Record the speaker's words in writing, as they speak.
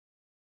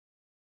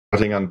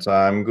Starting on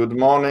time. Good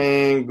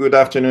morning, good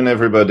afternoon,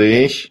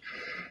 everybody.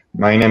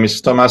 My name is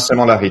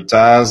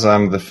Eymond-Laritaz.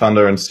 I'm the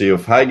founder and CEO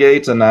of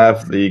Highgate, and I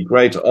have the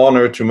great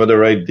honor to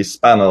moderate this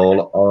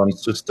panel on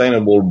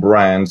sustainable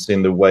brands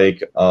in the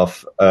wake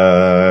of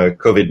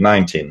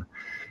COVID-19.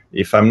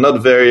 If I'm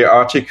not very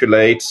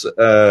articulate,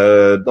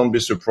 don't be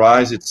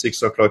surprised. It's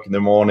 6 o'clock in the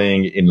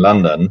morning in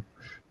London,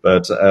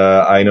 but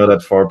I know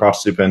that for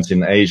participants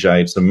in Asia,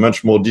 it's a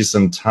much more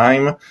decent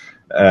time.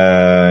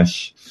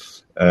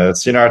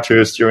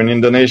 Sinartus, you're in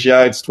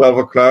Indonesia. It's 12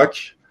 o'clock.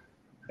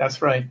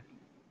 That's right.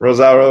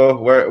 Rosauro,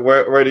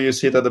 where do you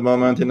sit at the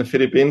moment in the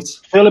Philippines?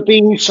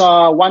 Philippines,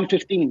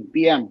 1:15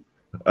 p.m.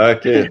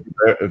 Okay,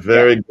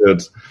 very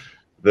good.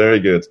 Very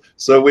good.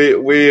 So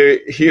we're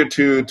here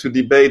to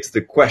debate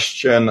the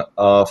question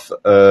of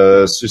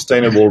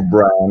sustainable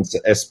brands,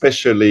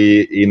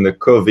 especially in the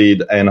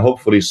COVID and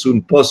hopefully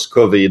soon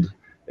post-COVID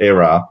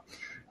era.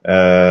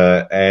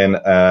 And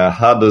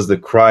how does the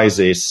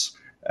crisis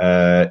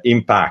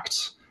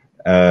impact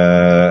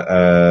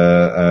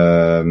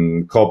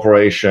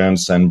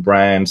corporations and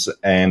brands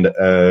and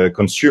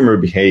consumer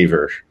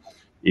behavior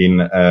in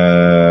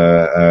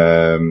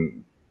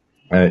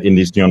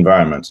this new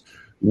environment?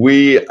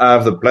 We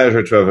have the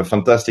pleasure to have a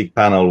fantastic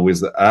panel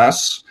with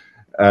us.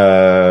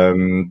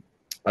 Rosauro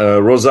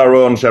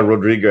Angelo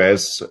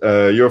Rodriguez,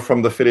 you're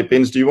from the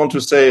Philippines. Do you want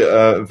to say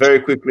very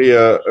quickly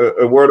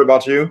a word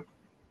about you?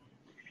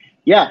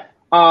 Yeah.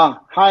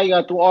 Hi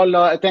to all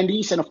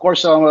attendees and, of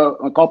course,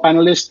 my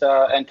co-panelist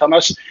and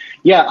Thomas.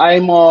 Yeah,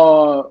 I'm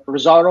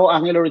Rosauro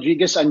Angelo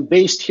Rodriguez. I'm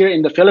based here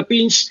in the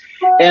Philippines,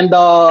 and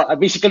I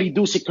basically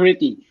do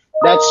security.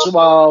 That's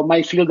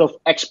my field of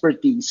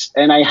expertise,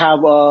 and I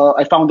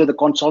founded a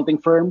consulting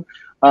firm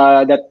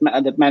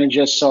that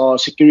manages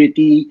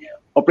security,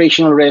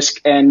 operational risk,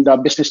 and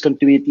business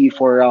continuity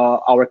for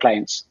our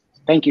clients.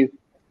 Thank you.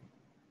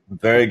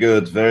 Very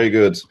good, very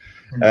good.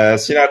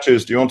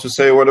 Sinartus, do you want to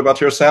say a word about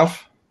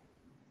yourself?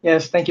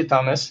 Yes, thank you,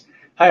 Thomas.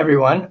 Hi,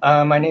 everyone.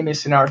 My name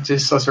is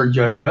Sinartus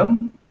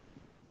Sosrodjojo.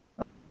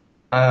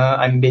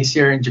 I'm based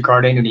here in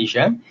Jakarta,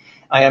 Indonesia.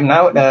 I am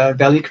now the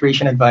Value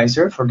Creation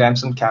Advisor for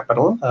Damson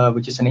Capital,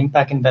 which is an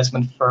impact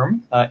investment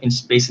firm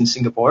based in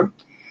Singapore.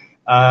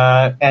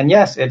 And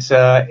yes, it's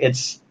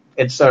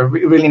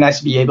really nice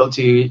to be able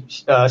to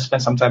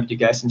spend some time with you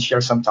guys and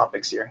share some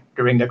topics here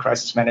during the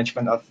crisis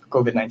management of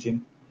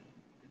COVID-19.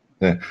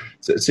 Yeah.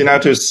 So,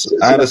 Sinartus,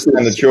 I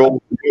understand that you're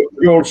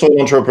also an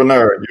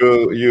entrepreneur.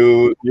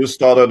 You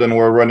started and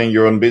were running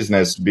your own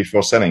business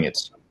before selling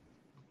it.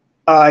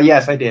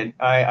 Yes, I did.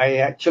 I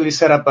actually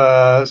set up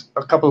a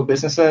couple of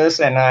businesses,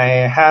 and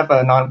I have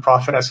a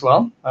nonprofit as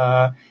well.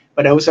 But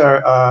those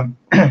are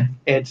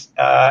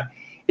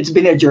it's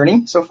been a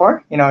journey so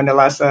far. In the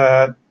last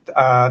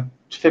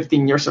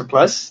 15 years or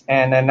plus,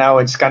 and then now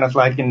it's kind of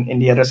like in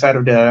the other side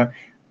of the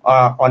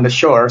on the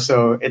shore.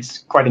 So it's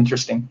quite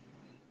interesting.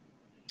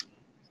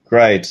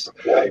 Great.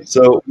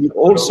 So we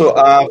also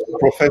have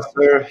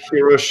Professor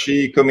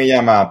Hiroshi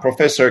Komiyama.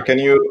 Professor, can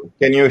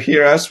you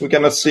hear us? We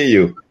cannot see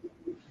you.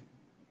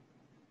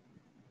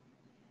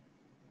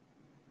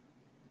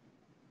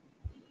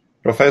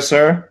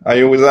 Professor, are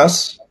you with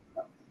us?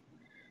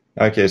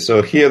 Okay,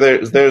 so here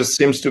there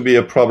seems to be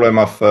a problem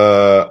of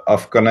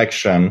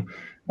connection.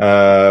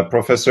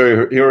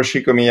 Professor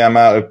Hiroshi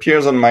Komiyama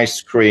appears on my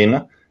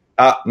screen.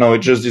 No, it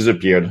just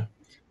disappeared.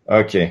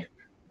 Okay.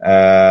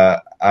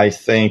 I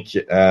think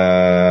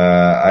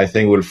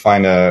we'll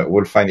find.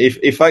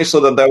 If I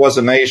saw that there was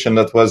a nation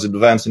that was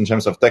advanced in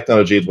terms of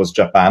technology, it was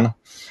Japan.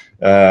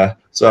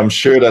 So I'm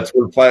sure that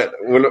we'll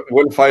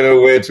find a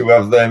way to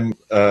have them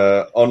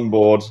on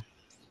board.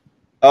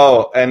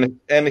 Oh, and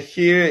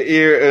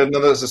here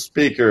another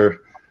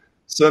speaker,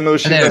 Sonu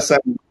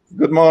Shivdasani.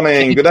 Good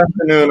morning. Good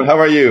afternoon. How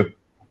are you?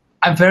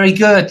 I'm very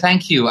good,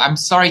 thank you. I'm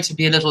sorry to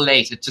be a little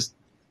late. It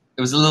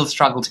was a little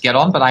struggle to get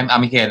on, but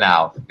I'm here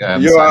now.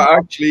 You are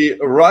actually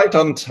right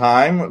on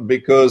time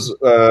because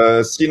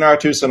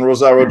Sinartus and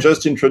Rosauro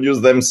just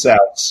introduced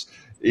themselves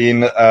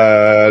in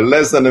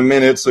less than a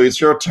minute. So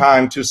it's your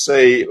time to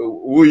say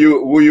who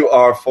you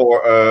are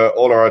for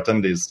all our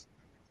attendees.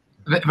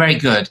 Very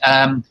good.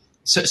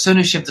 So, Sonu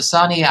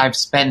Shivdasani, I've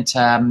spent,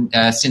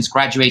 since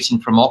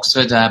graduating from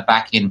Oxford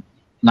back in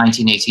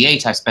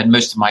 1988, I've spent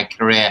most of my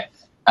career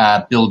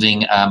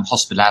building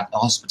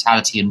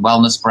hospitality and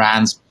wellness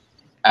brands.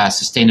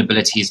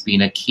 Sustainability has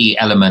been a key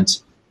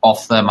element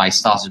of them. I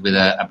started with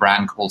a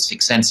brand called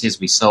Six Senses.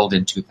 We sold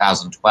in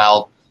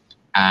 2012,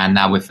 and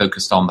now we're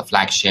focused on the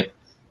flagship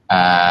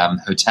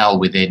hotel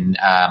within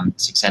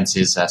Six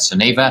Senses,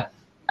 Soneva,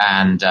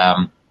 and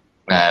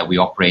we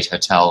operate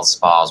hotels,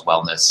 spas,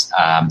 wellness,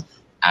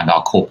 and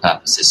our core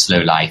purpose is slow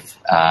life,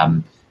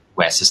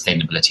 where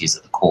sustainability is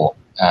at the core.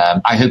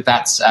 I hope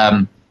that's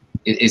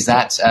is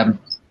that.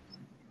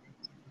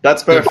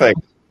 That's perfect.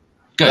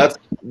 Good.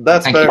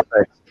 That's Thank perfect.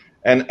 You.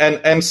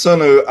 And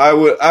Sonu,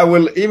 I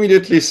will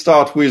immediately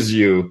start with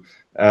you.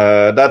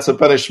 That's a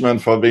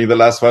punishment for being the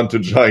last one to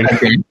join.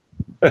 Okay.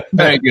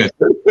 Very good.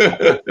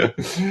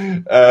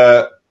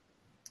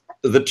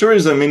 The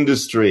tourism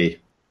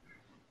industry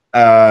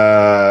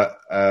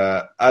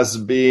has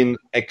been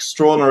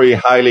extraordinarily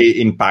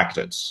highly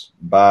impacted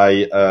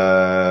by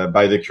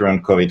the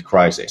current COVID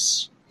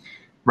crisis.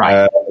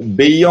 Right.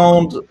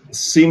 Beyond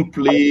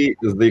simply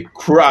the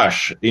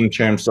crash in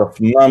terms of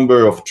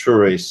number of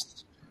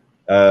tourists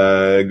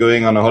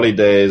going on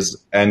holidays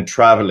and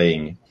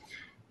traveling,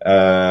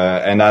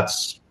 and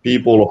that's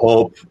people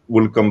hope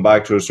will come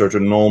back to a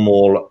certain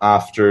normal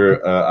after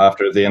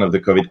the end of the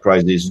COVID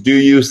crisis. Do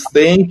you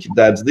think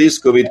that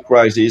this COVID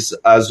crisis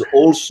has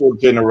also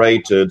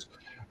generated,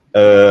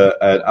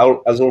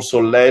 has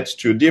also led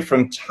to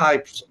different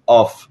types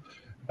of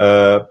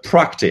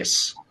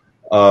practice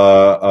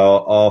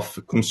of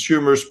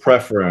consumers'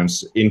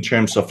 preference in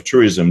terms of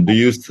tourism? Do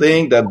you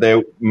think that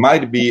there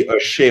might be a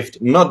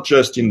shift, not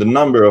just in the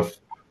number of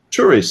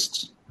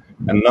tourists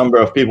and number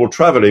of people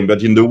traveling,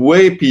 but in the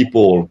way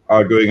people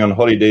are going on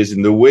holidays,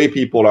 in the way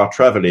people are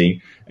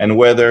traveling, and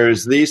whether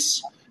is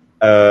this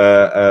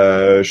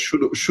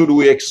should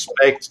we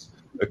expect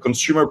a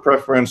consumer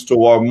preference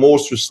toward more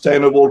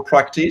sustainable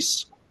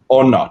practice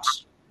or not?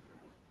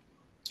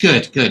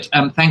 Good.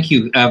 Thank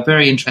you.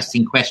 Very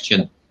interesting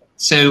question.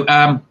 So,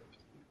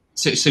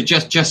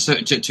 just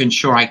to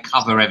ensure I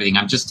cover everything,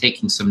 I'm just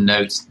taking some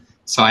notes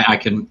so I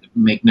can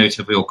make note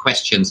of your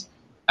questions.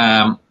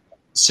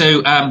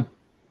 So I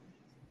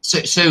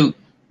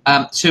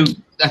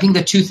think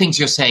the two things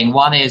you're saying.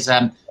 One is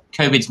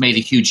COVID's made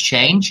a huge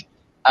change,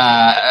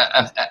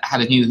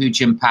 had a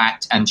huge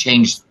impact and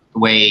changed the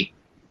way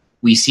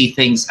we see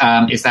things.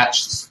 Is that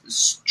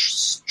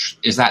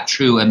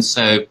true? And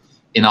so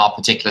in our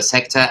particular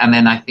sector, and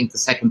then I think the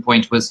second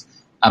point was,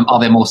 are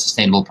there more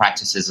sustainable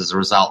practices as a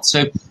result?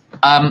 So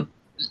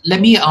let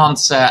me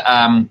answer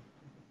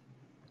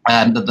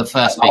the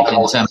first bit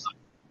in terms of...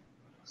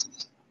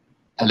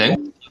 Hello?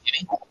 Can you hear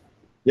me?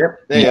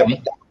 Yep. Yeah.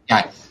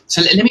 Yeah.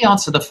 So let me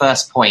answer the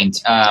first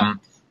point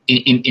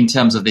in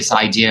terms of this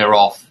idea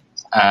of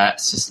a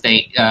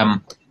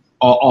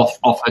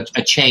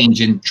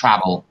change in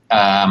travel.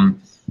 I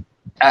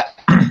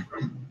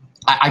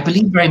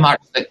believe very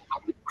much that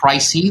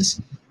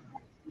crises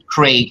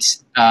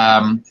create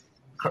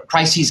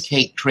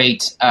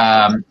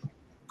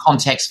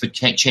context for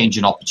change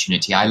and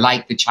opportunity. I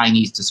like the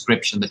Chinese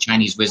description, the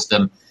Chinese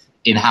wisdom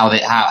in how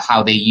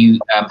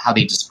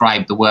they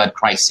describe the word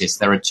crisis.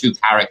 There are two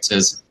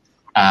characters.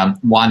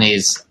 One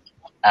is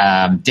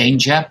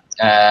danger.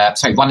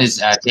 One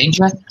is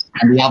danger,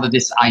 and the other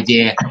this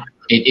idea.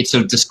 It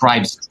sort of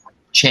describes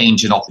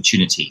change and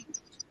opportunity.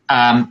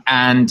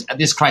 And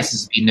this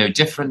crisis has been no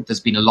different. There's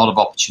been a lot of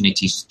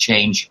opportunities to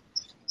change,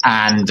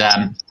 and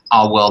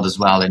our world as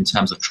well in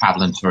terms of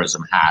travel and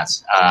tourism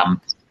has.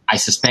 I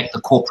suspect the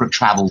corporate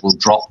travel will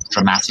drop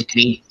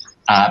dramatically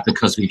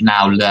because we've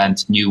now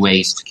learned new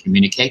ways to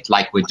communicate,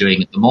 like we're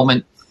doing at the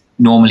moment.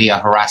 Normally, a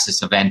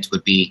Horasis event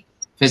would be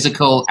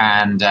physical,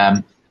 and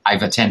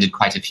I've attended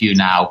quite a few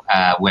now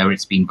where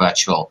it's been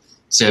virtual.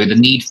 So the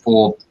need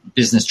for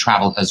business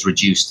travel has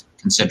reduced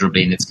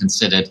considerably, and it's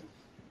considered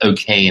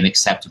okay and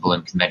acceptable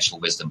in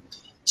conventional wisdom.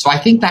 So I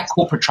think that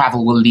corporate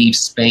travel will leave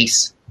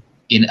space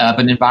in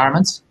urban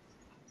environments,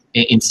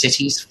 in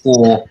cities,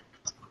 for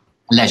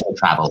leisure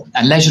travel.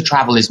 And leisure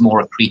travel is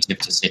more accretive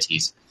to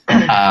cities.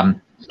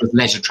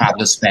 Leisure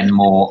travelers spend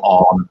more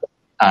on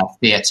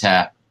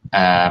theatre.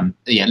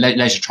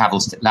 Leisure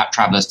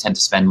travelers tend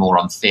to spend more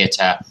on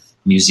theatre,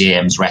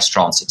 museums,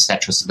 restaurants,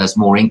 etc. So there's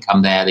more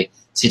income there. The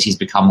cities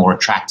become more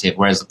attractive,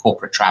 whereas the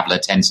corporate traveller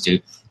tends to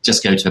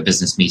just go to a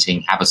business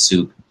meeting, have a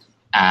soup,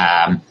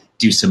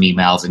 do some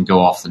emails and go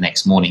off the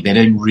next morning. They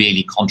don't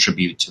really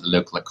contribute to the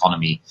local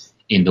economy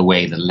in the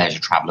way that a leisure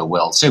traveller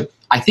will. So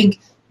I think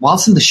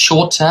whilst in the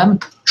short term,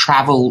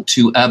 travel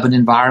to urban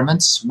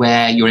environments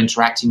where you're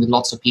interacting with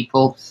lots of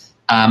people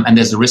and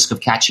there's a risk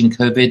of catching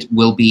COVID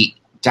will be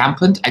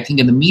dampened. I think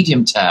in the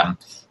medium term,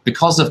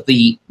 because of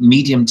the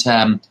medium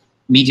to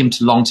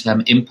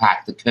long-term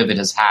impact that COVID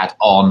has had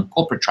on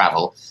corporate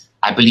travel,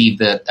 I believe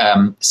that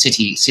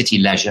city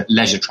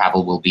leisure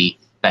travel will be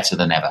better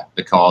than ever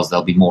because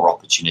there'll be more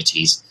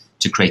opportunities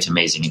to create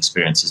amazing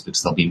experiences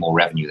because there'll be more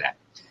revenue there.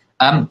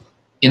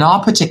 In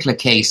our particular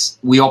case,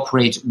 we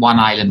operate one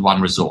island,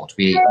 one resort.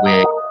 We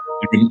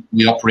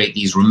operate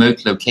these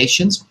remote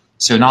locations.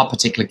 So in our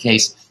particular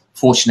case,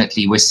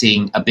 fortunately, we're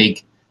seeing a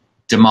big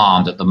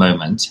demand at the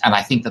moment. And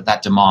I think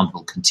that demand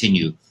will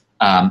continue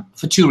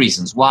for two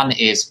reasons. One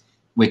is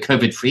we're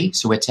COVID-free,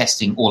 so we're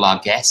testing all our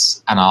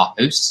guests and our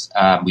hosts.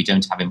 We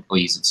don't have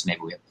employees at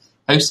Soneva, we have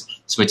hosts.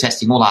 So we're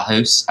testing all our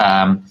hosts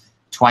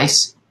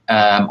twice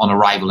on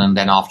arrival and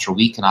then after a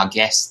week, and our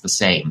guests the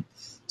same.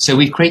 So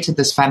we've created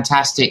this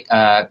fantastic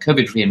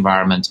COVID-free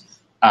environment.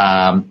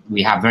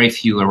 We have very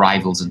few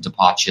arrivals and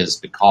departures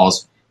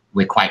because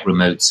we're quite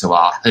remote, so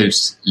our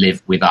hosts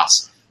live with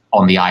us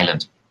on the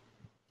island.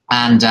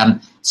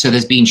 And so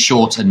there's been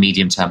short and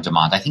medium-term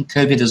demand. I think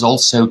COVID has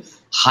also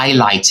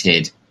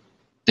highlighted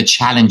the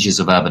challenges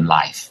of urban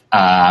life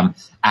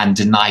and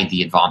denied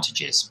the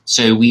advantages.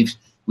 So we've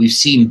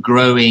seen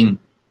growing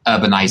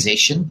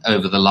urbanization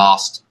over the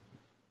last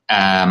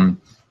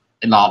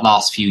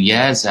few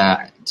years.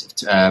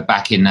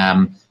 Back in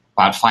by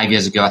about 5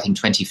 years ago, I think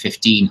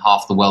 2015,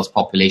 half the world's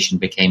population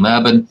became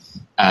urban.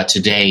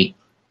 Today,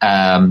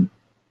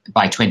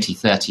 by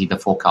 2030, the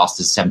forecast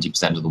is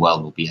 70% of the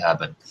world will be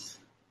urban.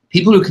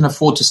 People who can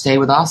afford to stay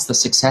with us, the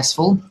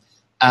successful,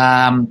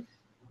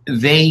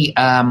 they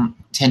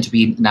tend to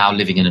be now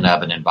living in an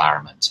urban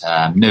environment.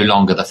 No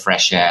longer the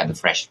fresh air, the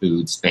fresh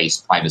food, space,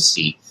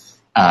 privacy,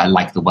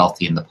 like the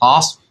wealthy in the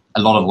past.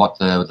 A lot of what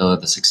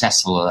the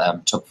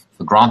successful took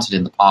for granted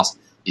in the past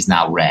is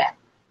now rare.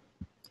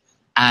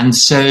 And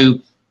so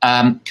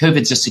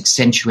COVID just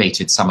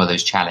accentuated some of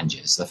those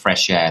challenges, the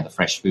fresh air, the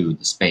fresh food,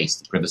 the space,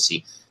 the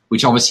privacy,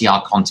 which obviously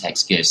our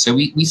context gives. So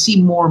we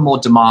see more and more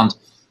demand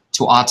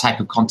to our type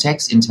of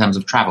context in terms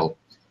of travel.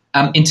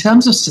 In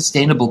terms of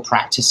sustainable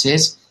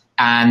practices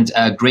and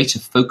greater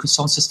focus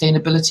on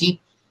sustainability,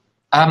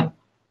 I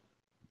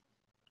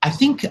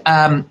think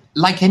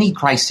like any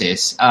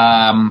crisis,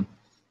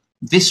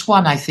 this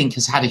one, I think,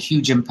 has had a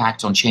huge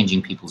impact on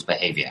changing people's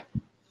behavior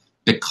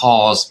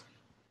because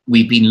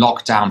we've been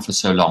locked down for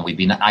so long. We've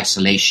been in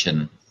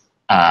isolation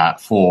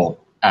for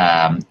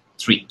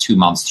 2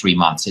 months, 3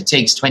 months. It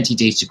takes 20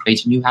 days to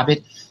create a new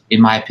habit.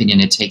 In my opinion,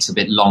 it takes a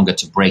bit longer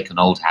to break an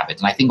old habit.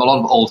 And I think a lot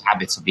of old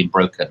habits have been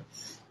broken.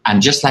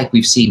 And just like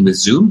we've seen with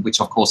Zoom, which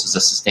of course is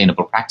a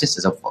sustainable practice,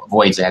 it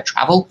avoids air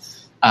travel,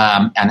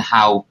 and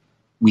how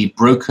we've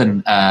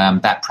broken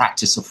that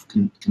practice of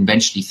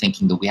conventionally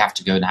thinking that we have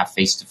to go and have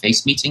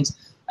face-to-face meetings,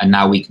 and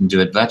now we can do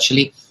it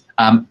virtually.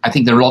 I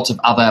think there are lots of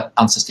other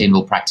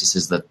unsustainable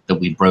practices that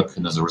we've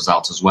broken as a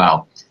result as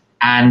well.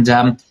 And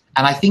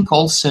I think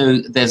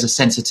also there's a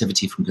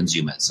sensitivity from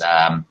consumers,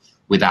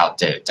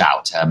 without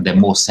doubt. They're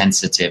more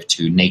sensitive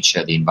to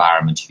nature, the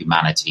environment,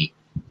 humanity,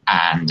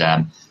 and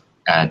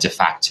de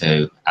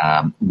facto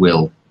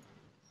will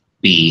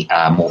be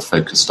more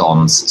focused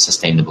on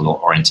sustainable or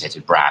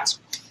orientated brands.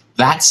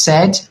 That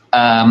said,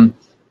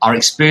 our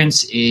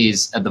experience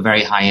is at the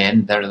very high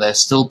end. There are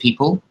still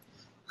people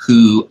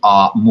who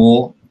are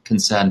more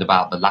concerned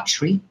about the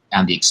luxury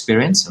and the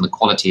experience and the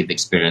quality of the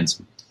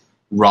experience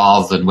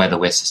rather than whether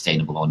we're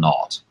sustainable or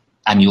not.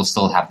 And you'll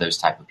still have those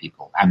type of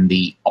people. And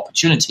the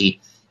opportunity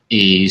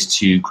is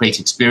to create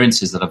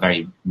experiences that are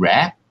very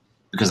rare,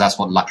 because that's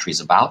what luxury is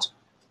about,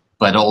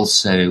 but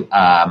also,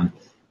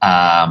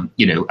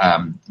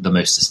 the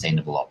most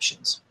sustainable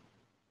options.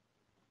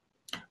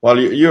 Well,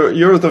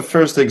 you're the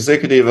first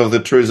executive of the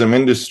tourism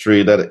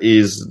industry that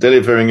is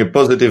delivering a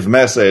positive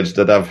message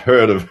that I've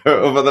heard of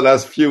over the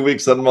last few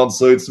weeks and months.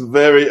 So it's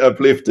very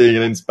uplifting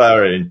and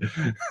inspiring.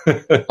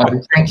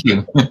 Oh, thank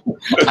you.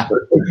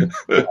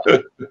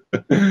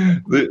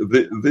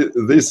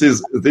 This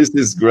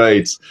is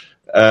great.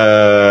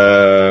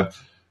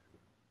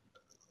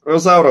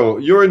 Rosauro,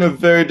 you're in a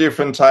very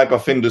different type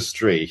of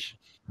industry.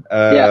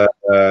 And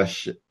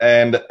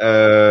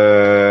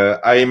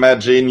I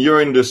imagine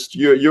you're in the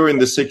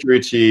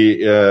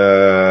security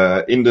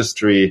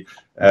industry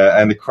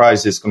and the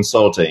crisis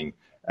consulting.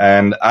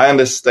 And I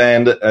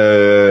understand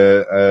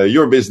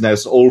your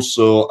business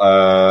also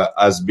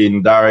has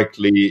been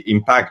directly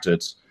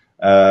impacted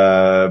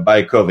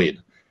by COVID.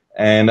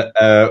 And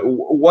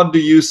what do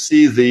you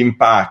see the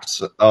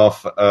impact of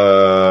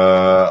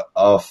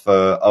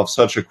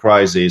such a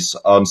crisis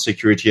on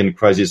security and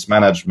crisis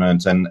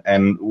management,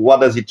 and what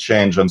does it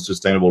change on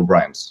sustainable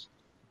brands?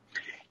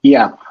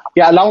 Yeah.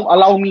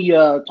 Allow me,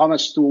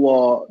 Thomas,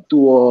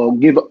 to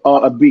give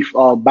a brief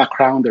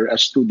backgrounder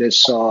as to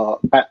this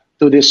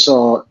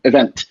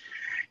event.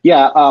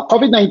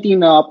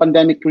 COVID-19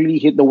 pandemic really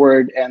hit the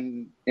world,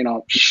 and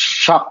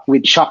shock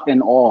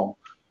and awe,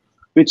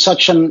 with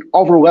such an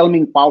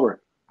overwhelming power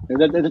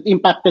that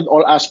impacted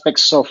all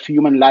aspects of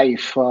human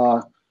life,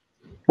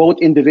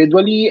 both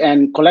individually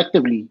and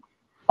collectively.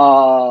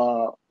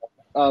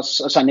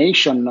 As a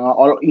nation,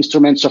 all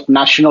instruments of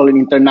national and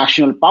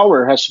international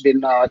power has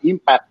been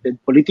impacted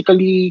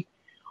politically,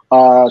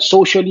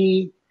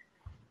 socially,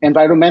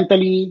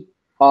 environmentally,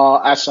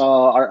 as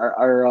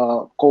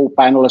our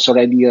co-panelists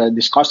already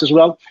discussed as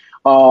well.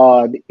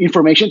 The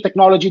information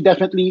technology,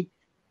 definitely,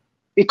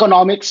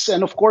 economics,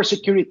 and of course,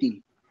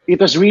 security. It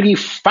was really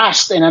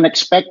fast and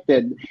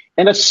unexpected,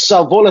 and there's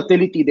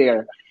volatility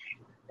there.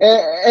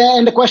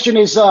 And the question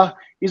is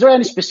there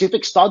any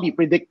specific study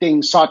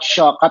predicting such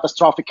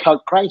catastrophic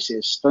health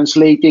crisis,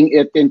 translating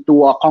it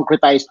into a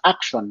concretized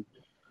action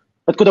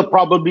that could have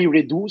probably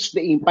reduced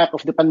the impact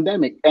of the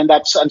pandemic? And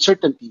that's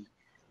uncertainty.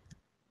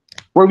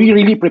 Were we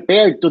really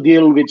prepared to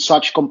deal with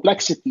such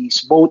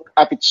complexities, both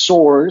at its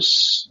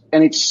source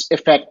and its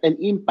effect and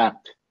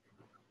impact?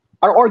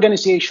 Are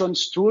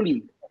organizations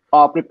truly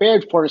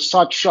prepared for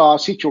such a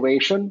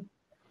situation,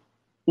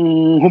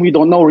 whom we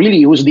don't know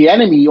really who's the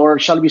enemy, or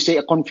shall we say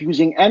a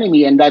confusing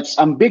enemy, and that's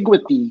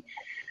ambiguity.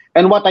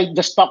 And what I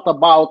just talked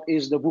about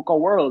is the VUCA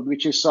world,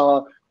 which is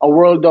a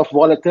world of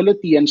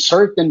volatility,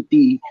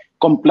 uncertainty,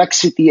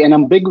 complexity, and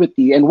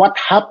ambiguity. And what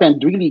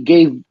happened really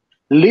gave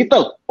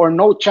little or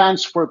no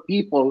chance for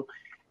people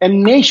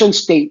and nation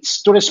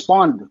states to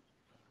respond,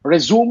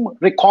 resume,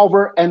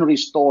 recover, and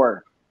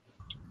restore.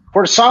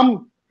 For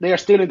some, they are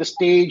still in the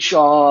stage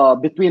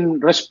between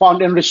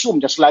respond and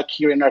resume, just like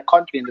here in our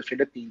country, in the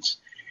Philippines.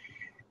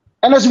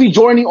 And as we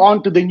journey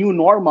on to the new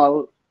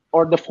normal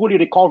or the fully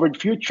recovered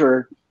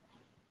future,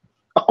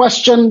 a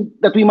question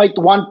that we might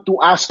want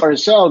to ask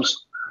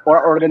ourselves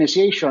or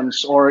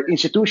organizations or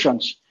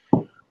institutions: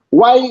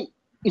 why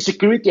is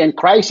security and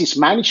crisis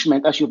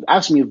management, as you've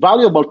asked me,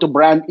 valuable to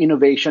brand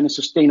innovation and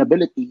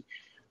sustainability,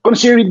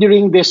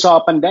 considering this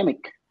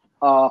pandemic,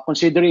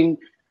 considering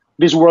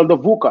this world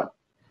of VUCA?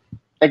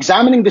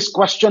 Examining this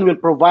question will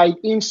provide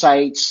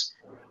insights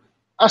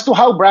as to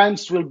how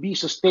brands will be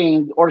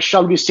sustained, or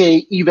shall we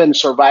say, even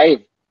survive.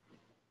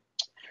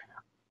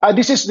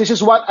 This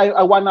is what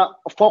I want to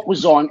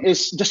focus on.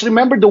 Is just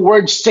remember the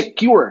word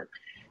secure.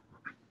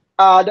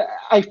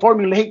 I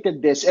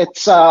formulated this. I've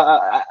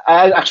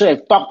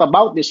talked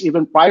about this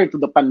even prior to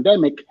the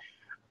pandemic.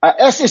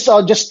 S is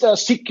just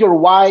secure.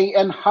 Why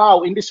and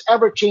how in this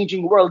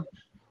ever-changing world,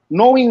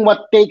 knowing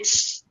what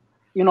is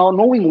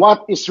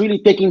really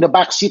taking the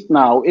back seat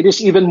now, it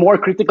is even more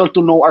critical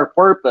to know our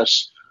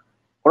purpose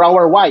or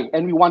our why,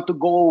 and we want to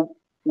go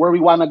where we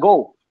want to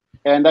go.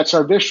 And that's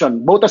our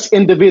vision, both as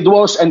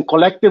individuals and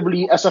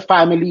collectively as a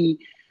family,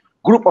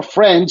 group of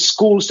friends,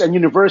 schools and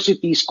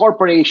universities,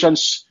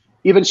 corporations,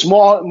 even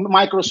small,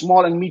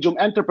 and medium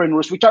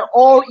entrepreneurs, which are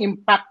all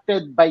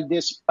impacted by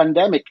this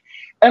pandemic.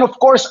 And of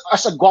course,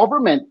 as a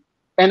government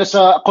and as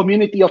a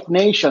community of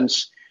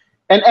nations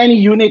and any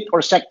unit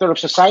or sector of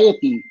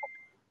society.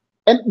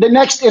 And the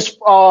next is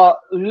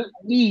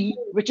E,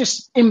 which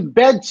is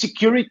embed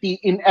security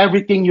in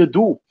everything you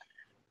do.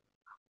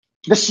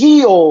 The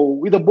CEO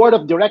with the board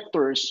of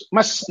directors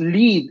must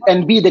lead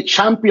and be the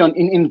champion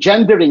in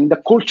engendering the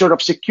culture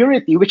of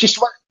security, which is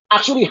what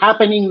actually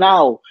happening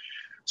now.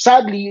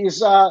 Sadly,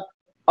 is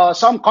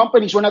some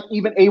companies were not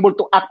even able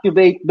to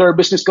activate their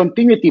business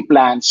continuity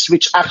plans,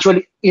 which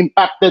actually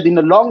impacted in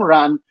the long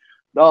run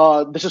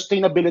the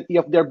sustainability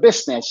of their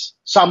business.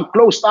 Some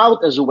closed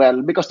out as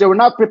well because they were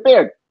not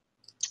prepared.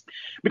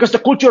 Because the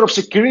culture of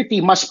security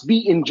must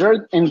be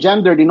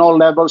engendered in all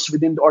levels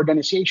within the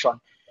organization.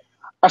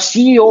 A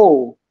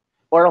CEO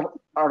or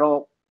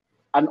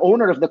an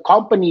owner of the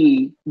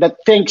company that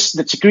thinks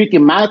that security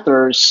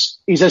matters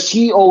is a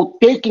CEO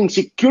taking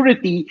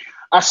security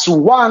as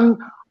one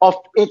of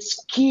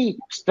its key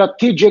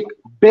strategic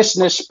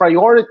business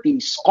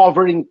priorities,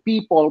 covering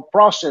people,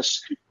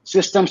 process,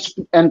 systems,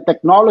 and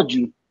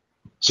technology.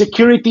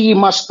 Security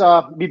must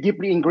be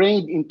deeply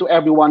ingrained into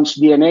everyone's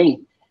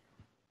DNA.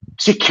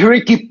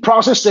 Security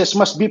processes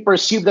must be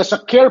perceived as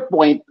a care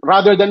point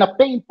rather than a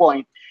pain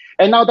point.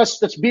 And now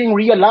that's being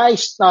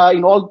realized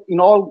in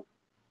all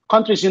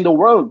countries in the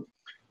world.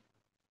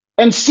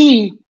 And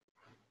C,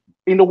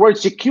 in the word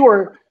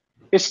secure,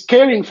 is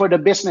caring for the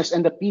business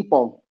and the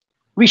people.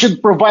 We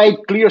should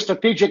provide clear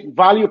strategic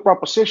value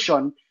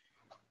proposition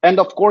and,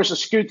 of course, a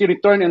security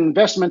return on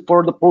investment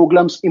for the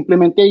program's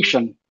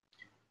implementation.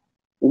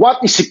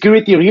 What is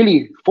security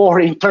really for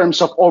in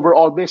terms of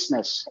overall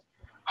business?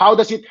 How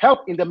does it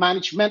help in the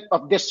management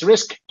of this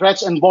risk,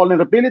 threats, and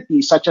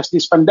vulnerabilities such as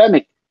this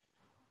pandemic?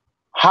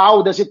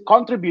 How does it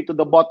contribute to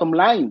the bottom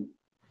line?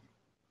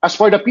 As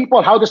for the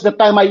people, how does the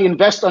time I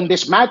invest on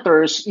these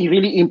matters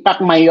really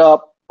impact my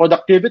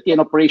productivity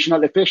and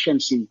operational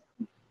efficiency?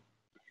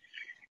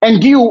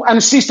 And you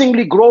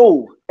unceasingly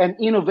grow and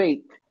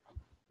innovate.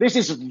 This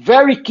is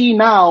very key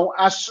now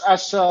as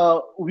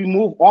we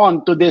move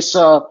on to this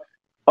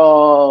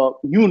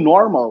new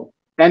normal,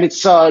 and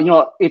it's a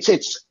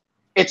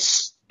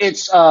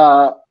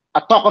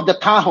talk of the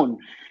town.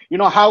 You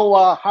know,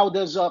 how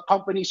does a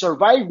company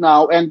survive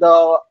now? And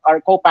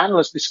our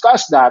co-panelists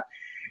discussed that.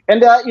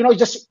 And,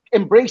 just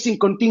embracing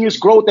continuous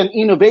growth and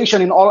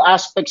innovation in all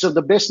aspects of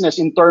the business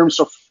in terms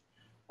of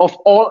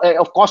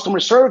customer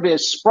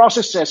service,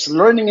 processes,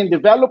 learning and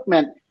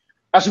development,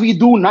 as we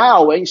do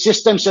now,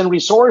 systems and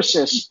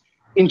resources,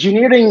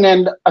 engineering,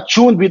 and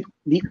attuned with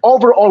the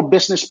overall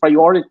business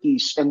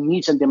priorities and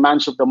needs and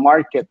demands of the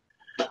market.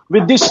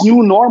 With this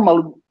new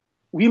normal,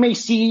 we may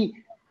see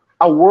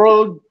a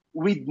world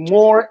with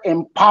more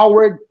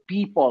empowered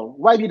people.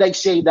 Why did I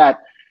say that?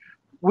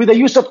 With the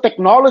use of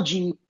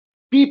technology,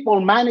 people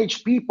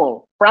manage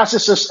people,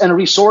 processes, and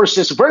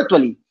resources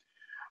virtually.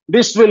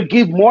 This will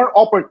give more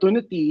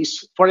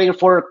opportunities for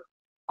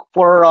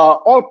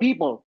all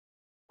people,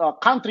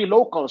 country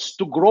locals,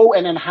 to grow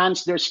and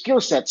enhance their skill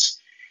sets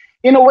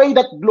in a way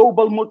that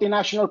global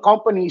multinational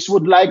companies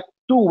would like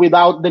to,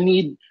 without the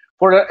need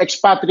for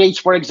expatriates,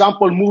 for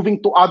example,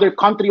 moving to other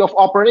country of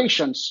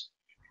operations.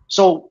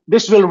 So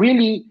this will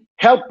really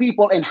help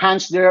people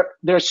enhance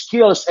their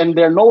skills and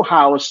their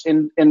know-hows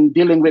in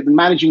dealing with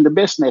managing the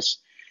business.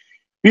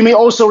 We may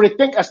also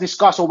rethink, as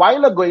discussed a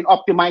while ago, in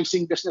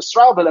optimizing business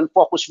travel and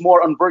focus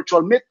more on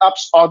virtual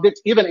meetups,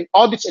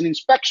 audits and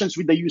inspections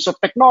with the use of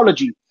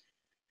technology.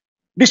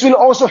 This will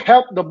also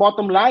help the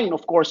bottom line,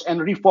 of course,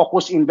 and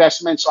refocus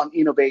investments on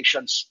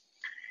innovations.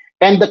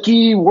 And the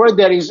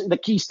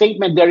key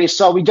statement there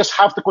is, we just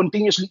have to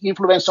continuously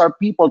influence our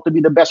people to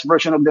be the best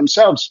version of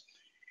themselves.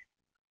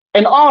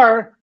 And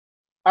R,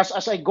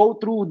 as I go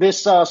through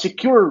this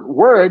secure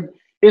word,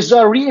 is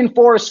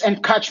reinforce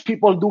and catch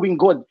people doing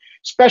good,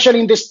 especially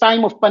in this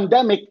time of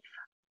pandemic.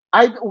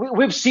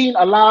 We've seen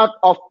a lot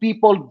of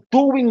people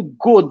doing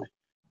good,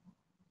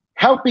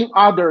 helping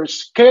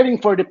others, caring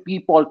for the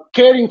people,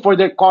 caring for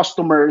their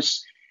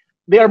customers.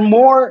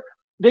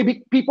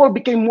 People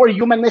became more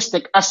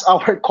humanistic, as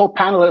our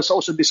co-panelists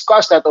also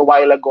discussed that a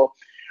while ago.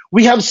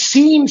 We have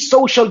seen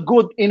social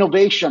good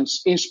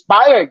innovations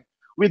inspired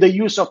with the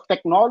use of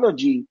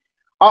technology.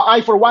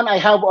 For one, I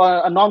have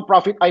a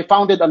nonprofit. I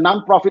founded a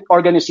nonprofit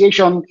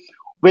organization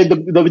with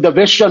the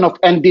vision of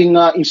ending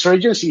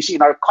insurgencies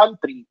in our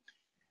country.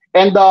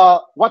 And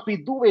what we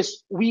do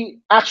is we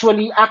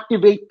actually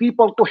activate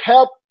people to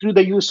help through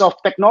the use of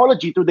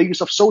technology, through the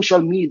use of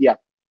social media.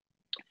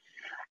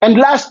 And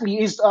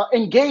lastly is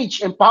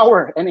engage,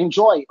 empower, and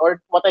enjoy,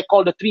 or what I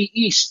call the 3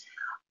 E's.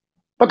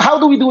 But how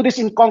do we do this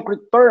in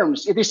concrete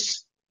terms? It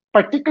is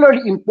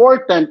particularly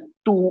important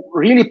to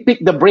really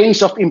pick the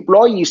brains of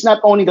employees, not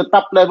only the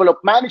top level of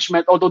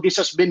management, although this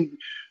has been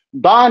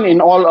done in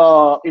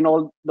all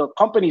the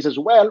companies as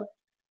well.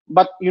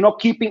 But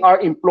keeping our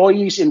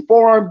employees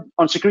informed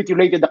on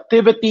security-related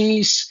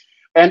activities,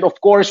 and of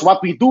course,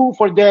 what we do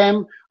for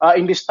them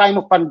in this time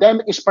of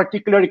pandemic is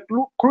particularly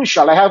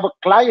crucial. I have a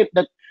client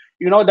that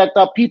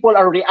people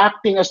are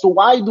reacting as to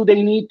why do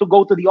they need to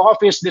go to the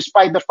office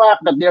despite the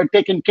fact that they're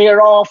taken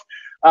care of,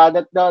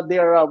 that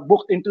they're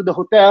booked into the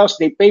hotels,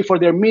 they pay for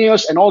their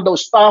meals and all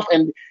those stuff,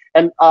 and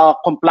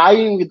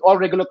complying with all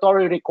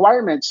regulatory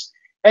requirements.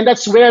 And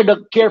that's where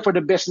the care for the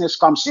business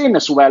comes in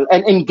as well.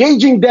 And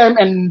engaging them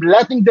and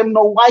letting them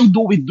know why do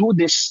we do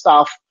this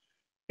stuff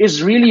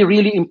is really,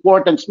 really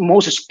important,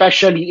 most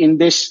especially in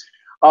this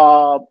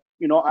new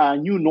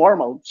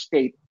normal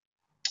state.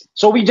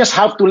 So we just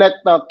have to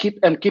keep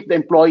the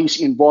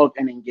employees involved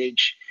and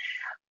engaged.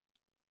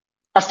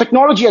 As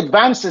technology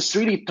advances,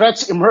 really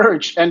threats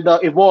emerge and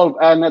evolve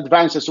and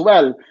advance as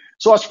well.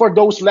 So as for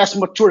those less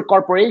mature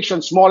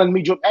corporations, small and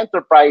medium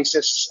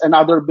enterprises, and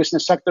other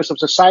business sectors of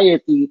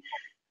society,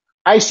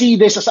 I see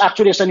this as an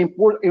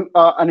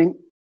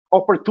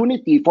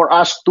opportunity for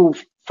us to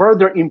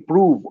further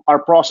improve our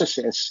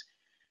processes.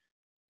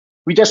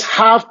 We just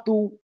have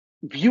to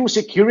view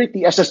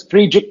security as a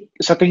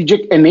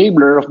strategic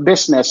enabler of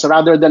business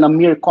rather than a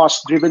mere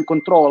cost-driven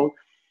control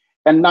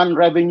and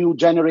non-revenue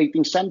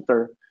generating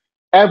center.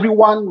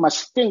 Everyone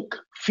must think,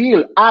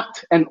 feel,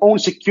 act, and own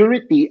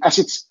security as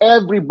it's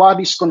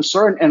everybody's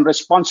concern and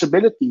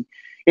responsibility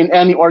in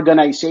any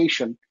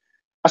organization.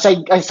 As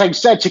I've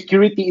said,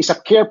 security is a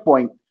care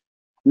point.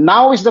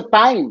 Now is the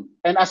time,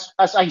 and as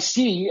I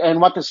see, and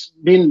what has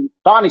been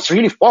done is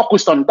really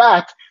focused on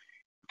that,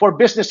 for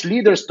business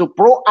leaders to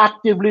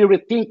proactively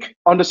rethink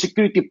on the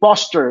security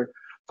posture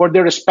for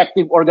their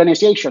respective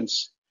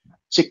organizations.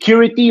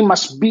 Security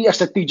must be a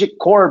strategic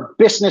core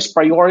business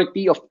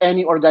priority of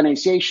any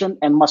organization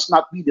and must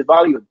not be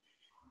devalued.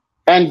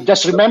 And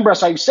just remember,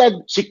 as I've said,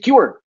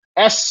 secure.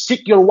 S,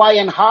 secure why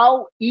and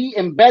how. E,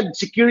 embed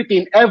security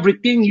in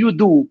everything you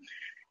do.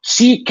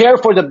 C, care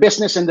for the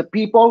business and the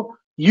people.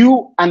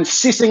 U,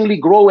 unceasingly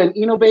grow and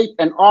innovate.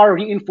 And R,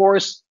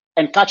 reinforce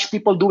and catch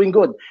people doing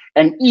good.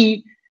 And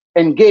E,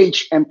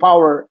 engage,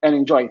 empower, and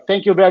enjoy.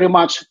 Thank you very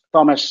much,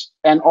 Thomas,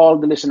 and all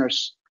the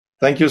listeners.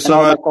 Thank you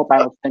so much.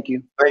 Thank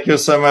you. Thank you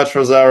so much,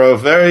 Rosauro.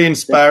 Very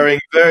inspiring,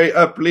 very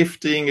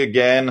uplifting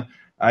again.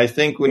 I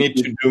think we need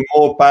to do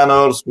more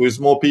panels with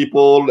more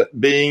people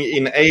being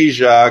in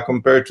Asia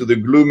compared to the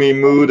gloomy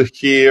mood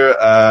here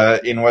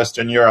in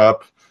Western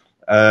Europe.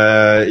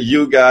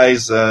 You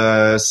guys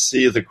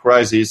see the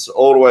crisis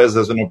always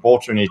as an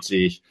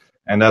opportunity.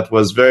 And that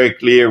was very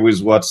clear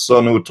with what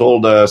Sonu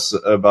told us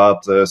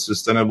about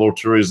sustainable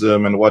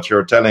tourism and what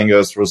you're telling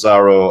us,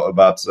 Rosauro,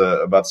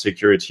 about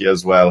security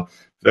as well.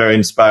 Very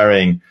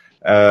inspiring.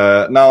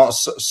 Now,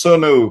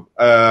 Sonu,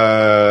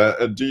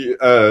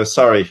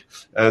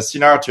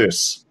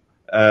 Sinartus,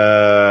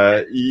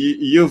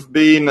 you've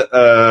been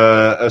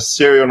a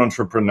serial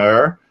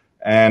entrepreneur,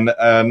 and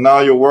now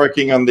you're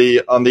working on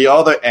the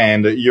other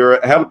end. You're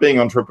helping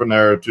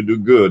entrepreneurs to do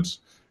good.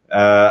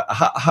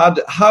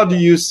 How do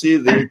you see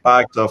the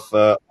impact of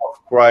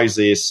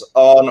crisis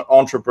on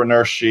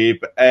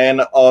entrepreneurship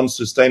and on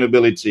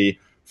sustainability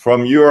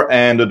from your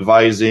end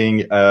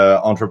advising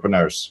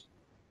entrepreneurs?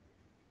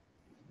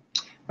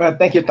 Well,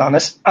 thank you,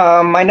 Thomas.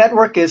 My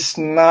network is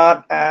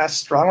not as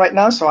strong right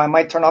now, so I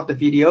might turn off the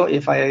video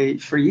if I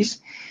freeze.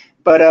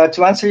 But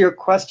to answer your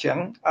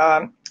question,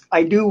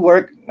 I do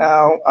work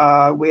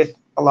now with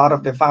a lot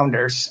of the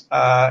founders,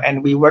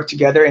 and we work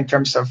together in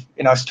terms of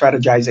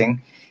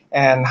strategizing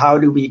and how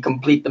do we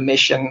complete the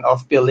mission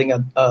of building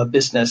a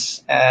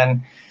business.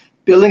 And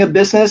building a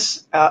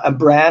business, a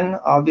brand,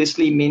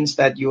 obviously means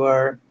that you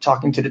are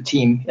talking to the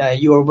team.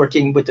 You are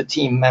working with the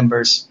team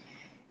members.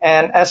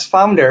 And as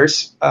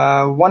founders,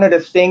 one of the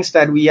things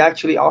that we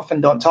actually often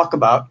don't talk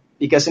about,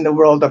 because in the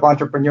world of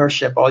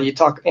entrepreneurship,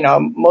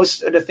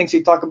 most of the things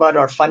you talk about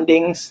are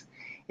fundings,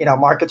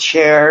 market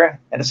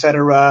share, et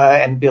cetera,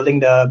 and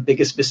building the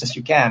biggest business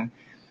you can.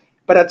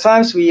 But at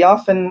times we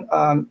often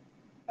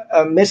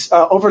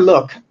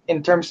overlook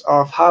in terms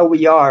of how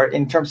we are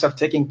in terms of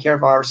taking care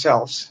of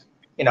ourselves,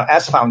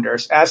 as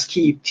founders, as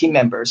key team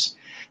members.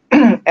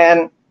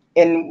 And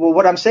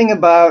what I'm saying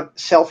about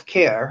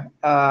self-care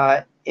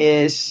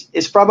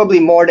is probably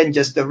more than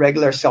just the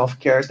regular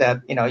self-care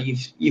that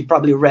you've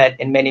probably read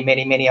in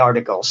many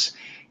articles,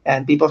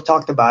 and people have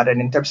talked about it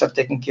in terms of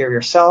taking care of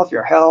yourself,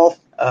 your health,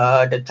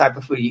 the type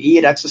of food you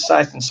eat,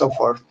 exercise, and so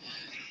forth.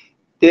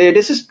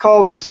 This is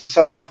called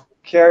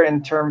self-care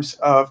in terms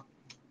of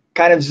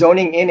kind of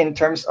zoning in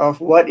terms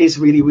of what is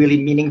really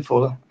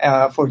meaningful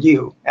for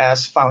you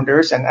as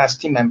founders and as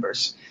team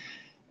members.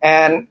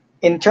 And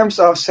in terms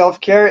of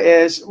self-care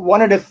is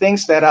one of the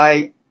things that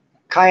I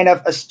kind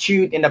of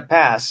eschewed in the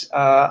past.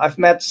 I've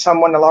met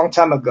someone a long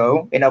time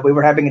ago. We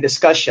were having a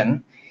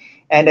discussion,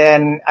 and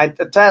then I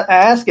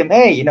asked him,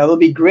 hey, it would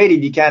be great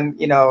if you can,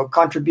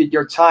 contribute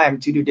your time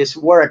to do this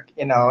work,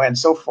 and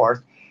so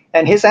forth.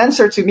 And his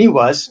answer to me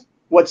was,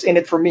 what's in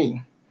it for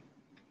me?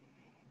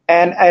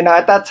 And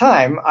at that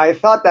time, I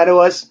thought that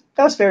was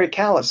very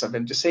callous of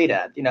him to say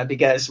that,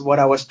 because what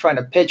I was trying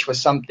to pitch was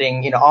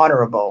something,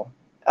 honorable.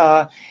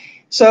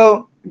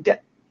 So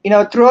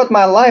throughout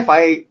my life,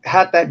 I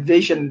had that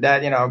vision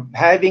that,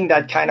 having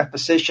that kind of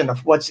position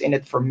of what's in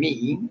it for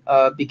me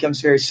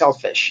becomes very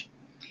selfish.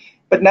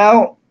 But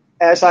now,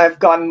 as I've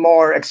gotten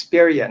more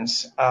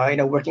experience,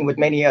 working with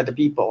many other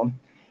people,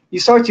 you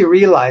start to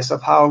realize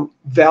of how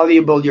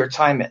valuable your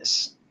time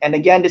is. And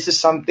again, this is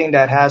something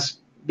that has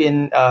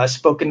been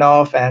spoken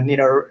of and,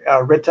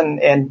 written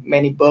in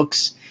many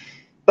books.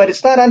 But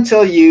it's not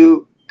until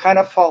you kind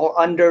of fall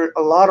under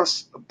a lot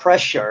of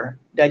pressure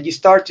that you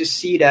start to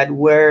see that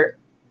where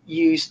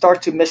you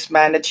start to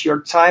mismanage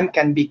your time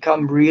can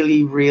become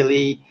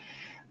really,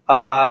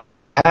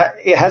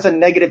 it has a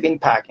negative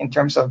impact in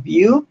terms of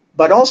you,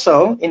 but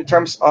also in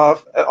terms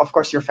of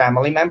course, your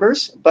family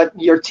members, but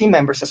your team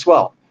members as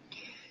well.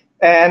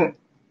 And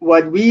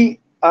what we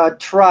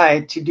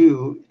try to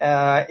do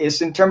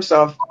is in terms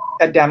of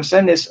at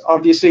Damson is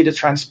obviously the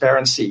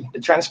transparency. The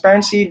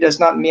transparency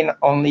does not mean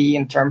only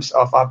in terms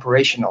of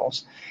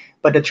operationals,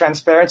 but the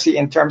transparency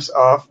in terms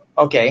of,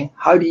 okay,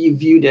 how do you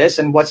view this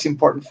and what's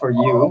important for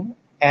you?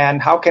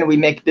 And how can we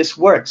make this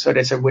work so that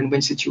it's a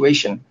win-win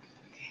situation?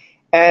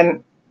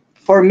 And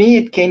for me,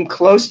 it came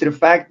close to the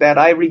fact that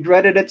I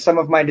regretted some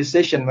of my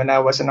decision when I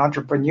was an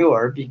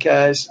entrepreneur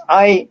because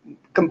I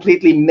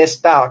completely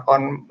missed out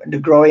on the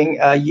growing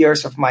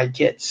years of my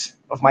kids,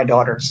 of my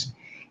daughters.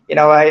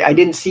 I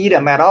didn't see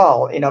them at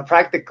all,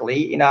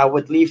 practically. I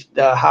would leave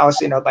the house,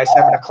 by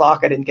 7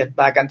 o'clock. I didn't get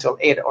back until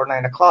 8 or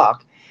 9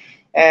 o'clock.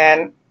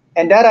 And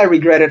that I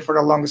regretted for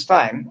the longest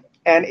time.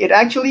 And it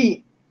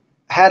actually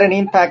had an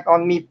impact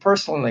on me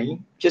personally,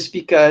 just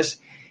because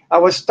I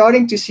was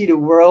starting to see the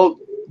world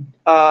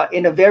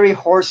in a very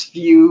horse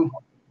view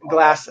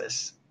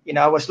glasses.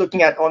 I was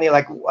looking at only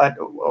like at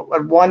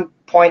one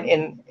point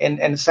in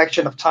a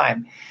section of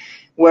time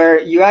where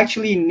you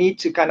actually need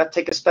to kind of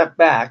take a step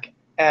back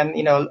and,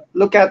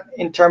 look at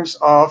in terms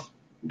of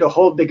the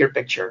whole bigger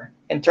picture,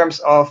 in terms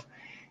of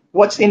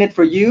what's in it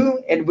for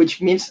you, and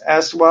which means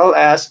as well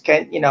as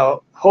can,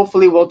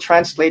 hopefully will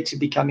translate to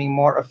becoming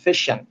more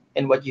efficient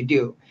in what you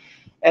do.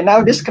 And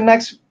now this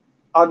connects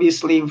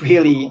obviously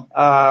really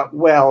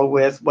well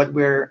with what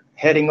we're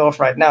heading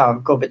off right now,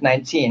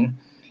 COVID-19.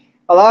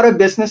 A lot of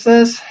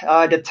businesses,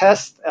 the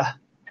test,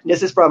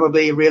 this is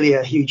probably really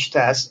a huge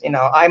test.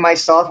 I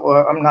myself,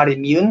 I'm not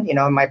immune.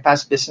 My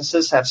past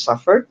businesses have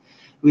suffered.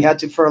 We had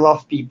to furlough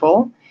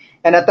people.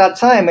 And at that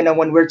time,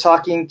 when we're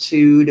talking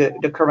to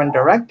the current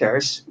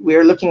directors,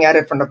 we're looking at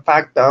it from the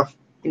fact of,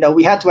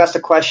 we had to ask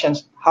the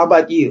questions, how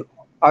about you?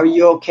 Are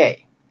you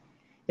okay?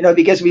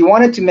 Because we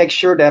wanted to make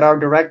sure that our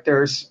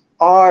directors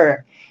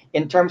are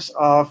in terms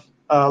of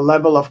a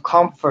level of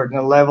comfort and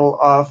a level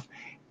of,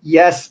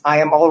 yes,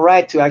 I am all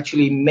right to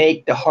actually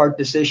make the hard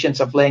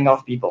decisions of laying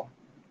off people.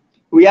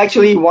 We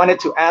actually wanted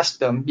to ask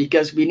them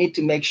because we need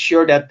to make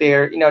sure that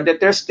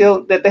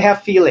that they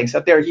have feelings,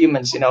 that they're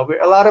humans.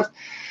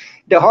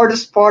 The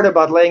hardest part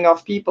about laying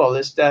off people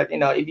is that,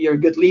 if you're a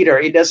good leader,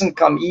 it doesn't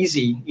come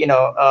easy,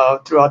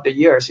 throughout the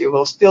years. It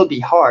will still be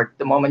hard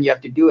the moment you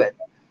have to do it,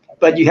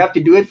 but you have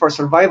to do it for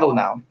survival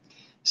now.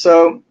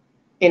 So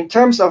in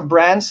terms of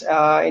brands,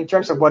 in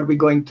terms of what we're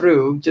going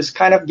through, just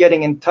kind of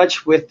getting in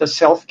touch with the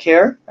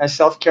self-care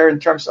in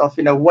terms of,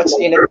 what's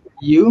in it for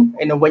you,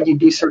 when you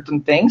do certain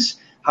things,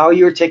 how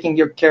you're taking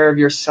care of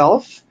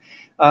yourself.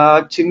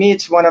 To me,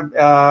 it's one of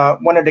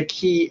the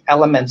key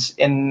elements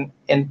in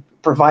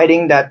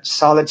providing that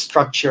solid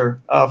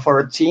structure for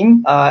a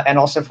team and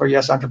also for you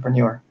as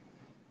entrepreneur.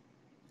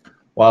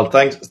 Well,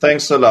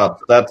 thanks a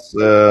lot. That's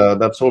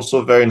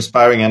also very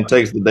inspiring and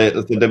takes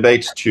the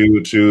debate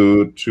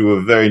to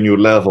a very new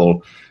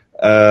level.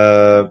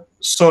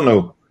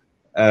 Sonu,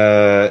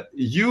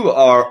 you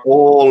are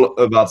all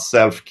about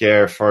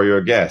self-care for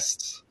your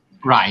guests,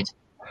 right?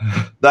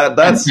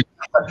 That's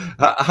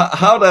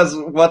how does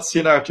what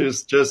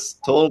Sinartus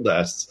just told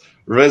us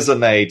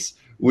resonate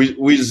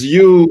with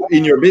you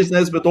in your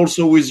business, but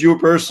also with you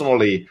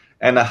personally,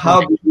 and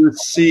how do you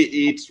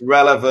see it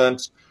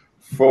relevant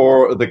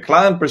for the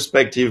client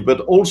perspective,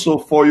 but also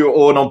for your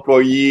own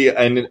employee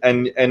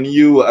and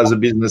you as a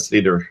business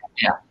leader?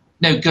 Yeah,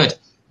 no, good.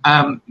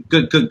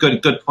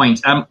 Good point.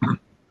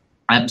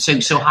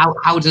 So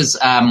how does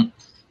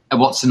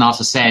what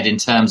Sinartus said in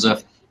terms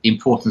of the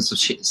importance of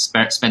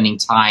spending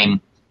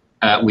time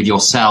with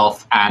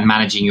yourself and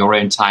managing your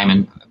own time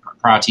and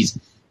priorities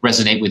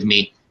resonate with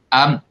me?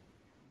 I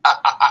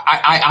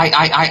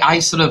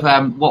sort of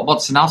what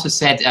Sinartus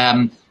said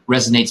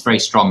resonates very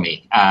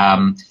strongly.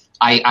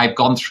 I've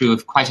gone through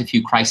quite a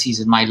few crises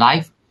in my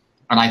life,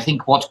 and I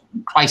think what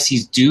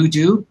crises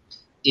do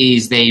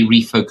is they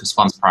refocus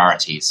one's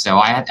priorities. So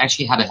I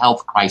actually had a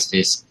health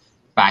crisis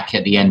back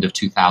at the end of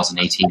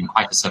 2018,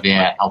 quite a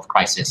severe health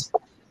crisis.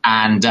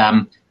 And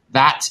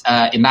that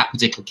in that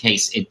particular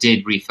case, it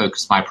did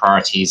refocus my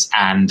priorities.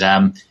 And,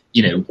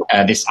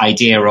 this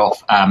idea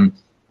of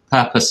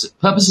purpose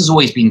has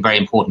always been very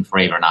important for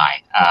Ava and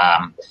I.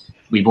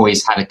 We've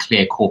always had a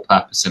clear core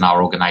purpose in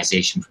our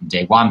organization from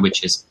day one,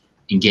 which is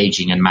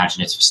engaging and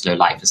imaginative slow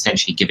life,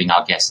 essentially giving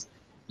our guests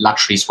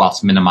luxuries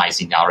whilst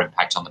minimizing our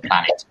impact on the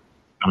planet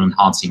and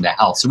enhancing their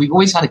health. So we've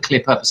always had a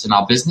clear purpose in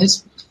our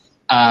business.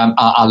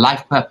 Our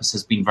life purpose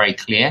has been very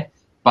clear,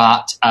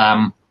 but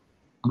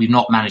we've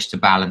not managed to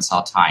balance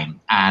our time.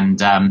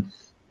 And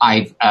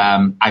I've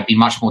been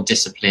much more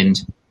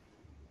disciplined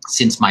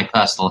since my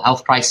personal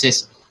health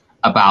crisis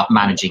about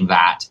managing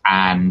that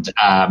and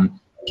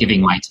giving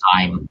my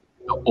time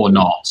or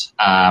not.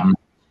 And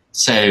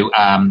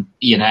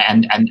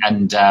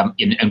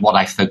what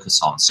I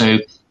focus on. So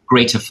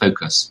greater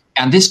focus.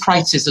 And this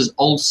crisis has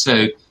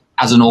also,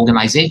 as an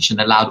organization,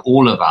 allowed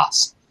all of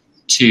us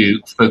to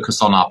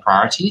focus on our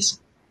priorities,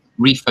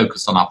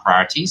 refocus on our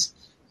priorities,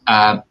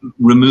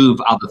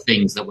 remove other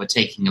things that were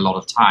taking a lot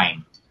of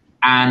time.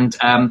 And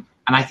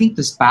I think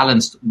this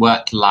balanced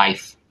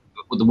work-life,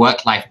 the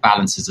work-life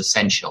balance is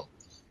essential.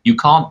 You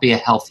can't be a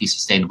healthy,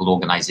 sustainable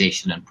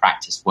organization and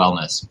practice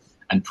wellness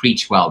and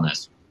preach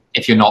wellness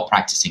if you're not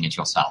practicing it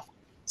yourself.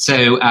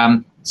 So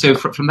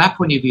from that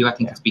point of view, I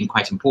think it's been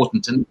quite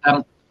important.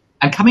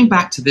 And coming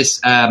back to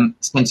this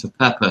sense of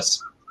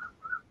purpose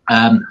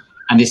and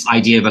this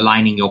idea of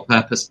aligning your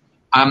purpose,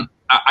 I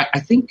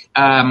think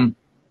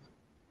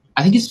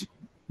it's,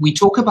 we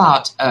talk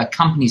about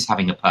companies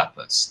having a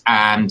purpose,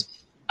 and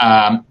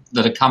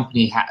that a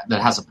company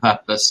that has a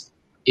purpose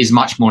is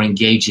much more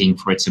engaging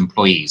for its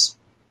employees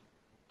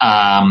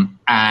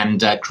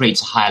and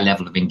creates a higher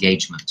level of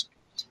engagement.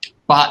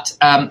 But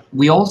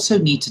we also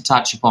need to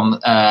touch upon,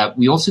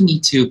 we also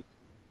need to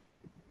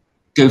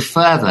go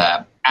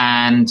further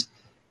and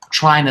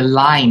try and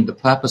align the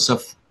purpose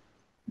of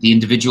the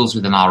individuals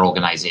within our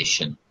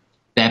organization,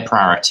 their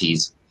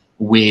priorities,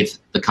 with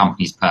the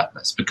company's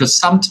purpose, because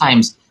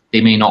sometimes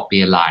they may not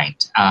be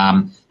aligned.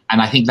 And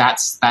I think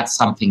that's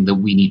something that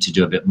we need to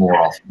do a bit more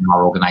of in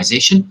our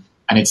organization,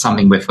 and it's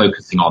something we're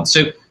focusing on.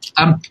 So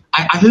I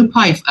hope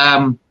I've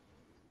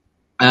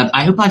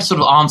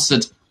sort of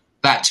answered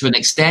that to an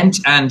extent.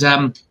 And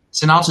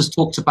Sinartus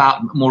talked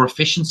about more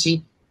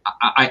efficiency.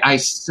 I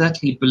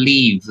certainly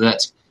believe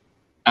that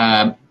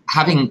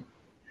having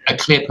a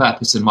clear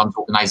purpose in one's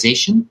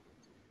organization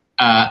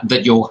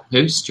that your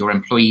host, your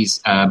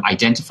employees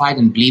identified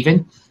and believe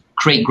in,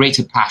 create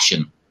greater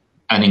passion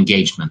and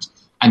engagement.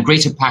 And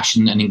greater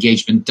passion and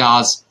engagement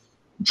does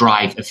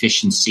drive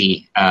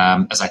efficiency,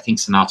 as I think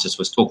Sinartus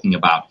was talking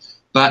about.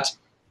 But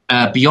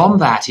beyond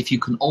that, if you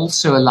can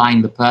also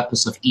align the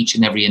purpose of each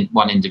and every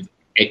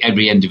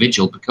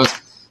individual, because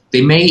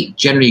they may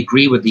generally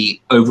agree with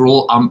the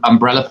overall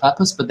umbrella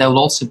purpose, but there will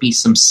also be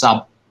some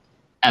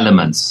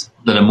sub-elements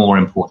that are more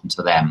important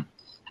to them.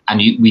 And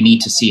we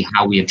need to see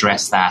how we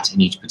address that in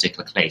each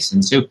particular case.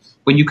 And so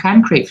when you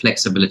can create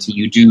flexibility,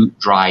 you do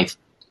drive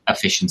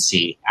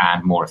efficiency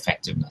and more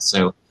effectiveness.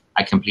 So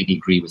I completely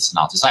agree with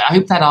Sinartus. I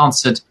hope that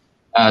answered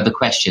the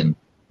question.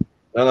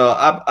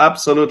 No,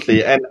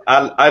 absolutely. And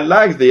I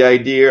like the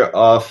idea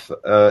of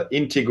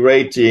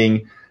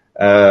integrating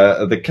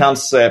the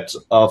concept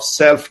of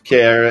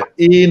self-care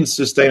in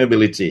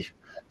sustainability.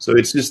 So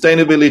it's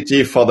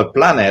sustainability for the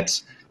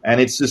planet, and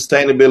it's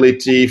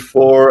sustainability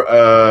for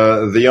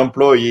the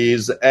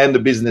employees and the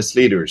business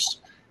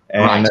leaders.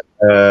 And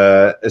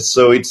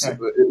so it's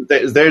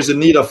there's a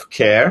need of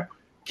care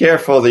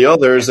for the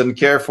others and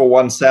care for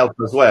oneself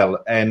as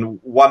well. And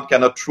one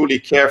cannot truly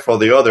care for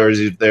the others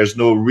if there's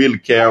no real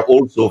care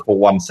also for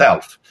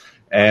oneself.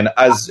 And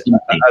as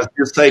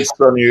you say,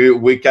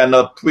 Sonu, we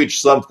cannot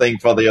preach something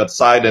for the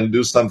outside and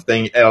do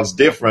something else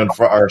different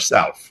for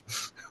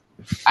ourselves.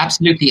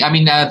 Absolutely. I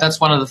mean, that's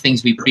one of the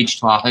things we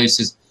preach to our hosts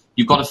is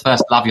you've got to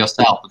first love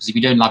yourself, because if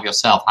you don't love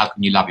yourself, how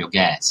can you love your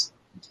guests?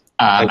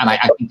 And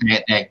I think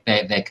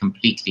they're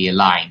completely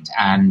aligned.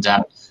 And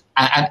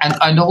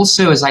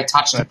also, as I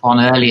touched upon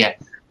earlier,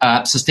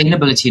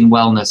 sustainability and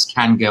wellness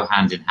can go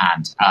hand in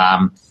hand.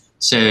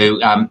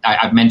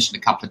 I've mentioned a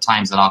couple of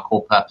times that our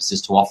core purpose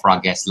is to offer our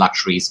guests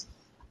luxuries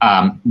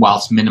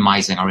whilst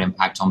minimizing our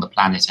impact on the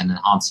planet and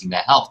enhancing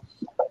their health.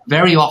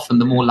 Very often,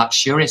 the more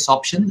luxurious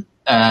option,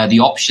 the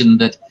option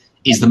that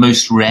is the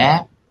most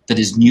rare, that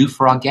is new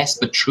for our guests,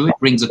 but true, it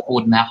brings a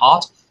chord in their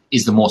heart,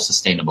 is the more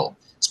sustainable,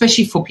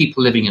 especially for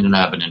people living in an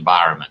urban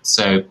environment.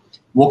 So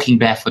walking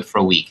barefoot for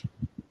a week,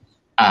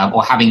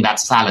 or having that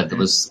salad that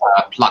was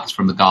plucked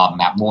from the garden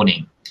that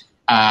morning.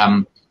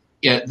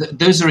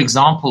 Those are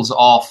examples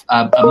of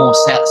a more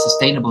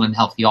sustainable and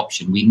healthy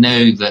option. We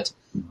know that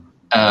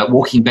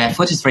walking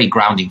barefoot is very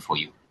grounding for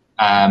you.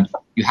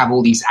 You have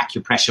all these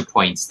acupressure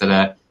points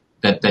that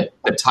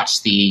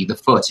touch the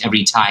foot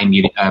every time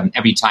you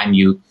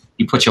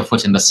put your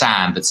foot in the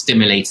sand, that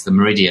stimulates the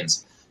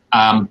meridians.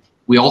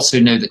 We also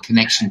know that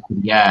connection to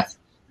the earth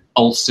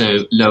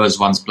also lowers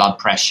one's blood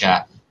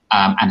pressure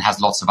and has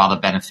lots of other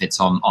benefits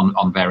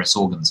on various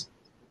organs.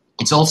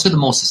 It's also the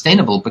more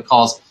sustainable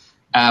because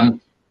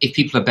if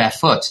people are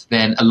barefoot,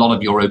 then a lot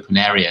of your open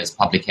areas,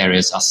 public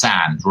areas, are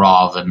sand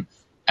rather than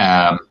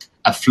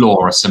a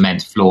floor, a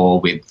cement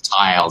floor with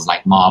tiles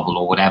like marble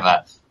or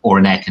whatever, or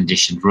an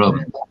air-conditioned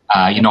room.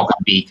 You're not going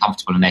to be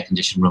comfortable in an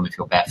air-conditioned room if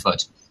you're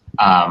barefoot,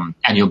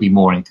 and you'll be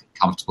more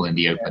comfortable in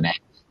the open air.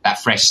 That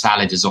fresh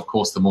salad is, of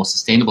course, the more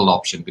sustainable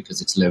option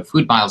because it's low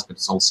food miles, but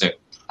it's also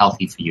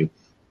healthy for you.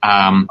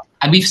 And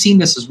we've seen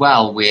this as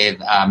well with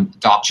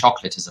dark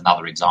chocolate as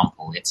another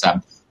example. It's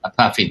a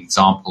perfect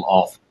example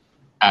of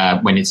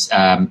when it's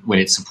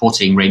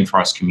supporting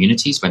rainforest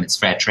communities, when it's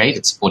fair trade,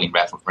 it's supporting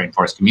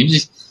rainforest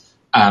communities,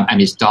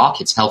 and it's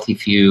dark, it's healthy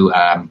for you,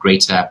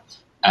 greater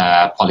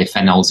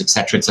polyphenols,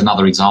 etc. It's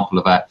another example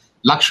of a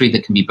luxury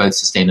that can be both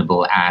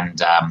sustainable and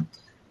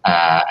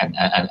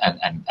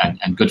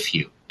good for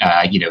you.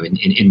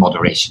 In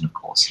moderation, of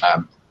course.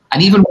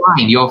 And even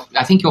wine.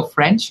 I think you're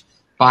French.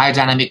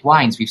 Biodynamic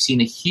wines. We've seen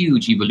a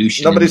huge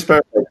evolution. Nobody's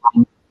perfect.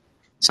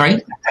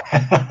 Sorry?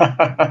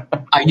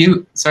 Are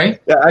you? Sorry?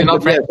 Yeah, You're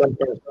not French?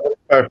 Yes, I'm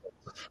perfect.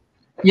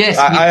 Yes,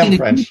 I am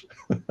French.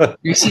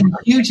 We've seen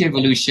a huge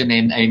evolution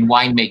in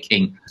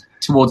winemaking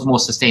towards more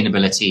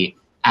sustainability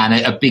and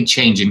a big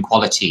change in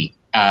quality.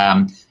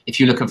 If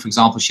you look at, for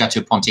example,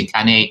 Chateau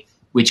Pontet-Canet,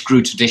 which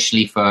grew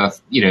traditionally for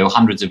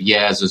hundreds of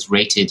years, was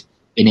rated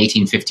in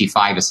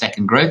 1855 a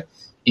second growth.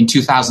 In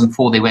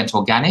 2004, they went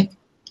organic.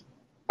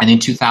 And in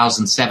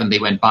 2007, they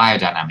went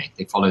biodynamic.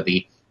 They follow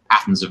the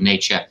patterns of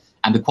nature.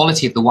 And the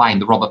quality of the wine,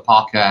 the Robert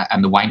Parker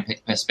and the Wine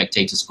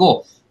Spectator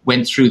score,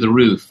 went through the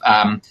roof.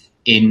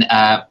 In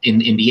the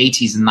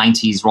 80s and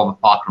 90s, Robert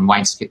Parker and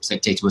Wine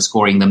Spectator were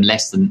scoring them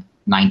less than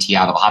 90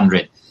 out of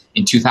 100.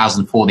 In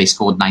 2004, they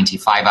scored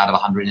 95 out of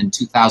 100. In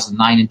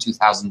 2009 and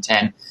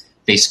 2010,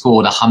 they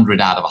scored 100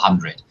 out of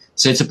 100.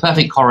 So it's a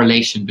perfect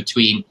correlation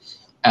between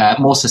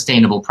more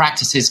sustainable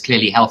practices,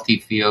 clearly healthy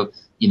for you,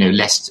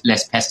 less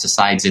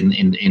pesticides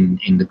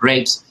in the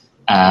grapes,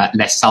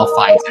 less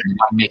sulfides in the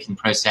winemaking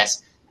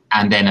process,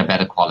 and then a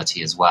better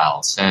quality as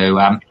well. So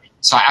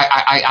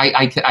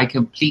I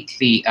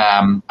completely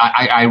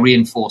I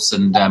reinforce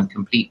and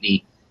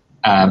completely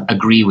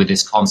agree with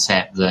this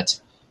concept that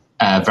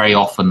very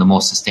often the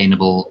more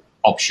sustainable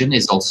option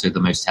is also the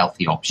most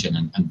healthy option,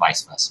 and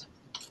vice versa.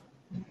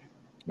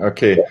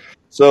 Okay.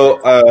 So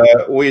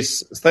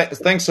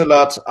thanks a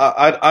lot.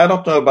 I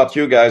don't know about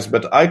you guys,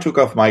 but I took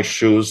off my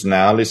shoes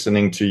now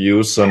listening to you,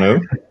 Sonu.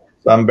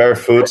 So I'm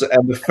barefoot.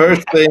 And the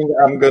first thing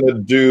I'm going to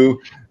do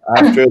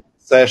after the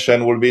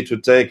session will be to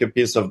take a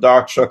piece of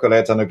dark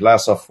chocolate and a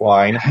glass of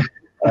wine.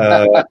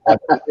 At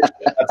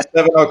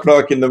 7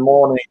 o'clock in the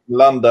morning in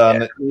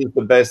London is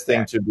the best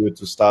thing to do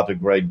to start a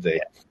great day.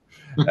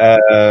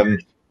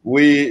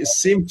 We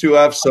seem to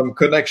have some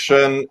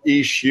connection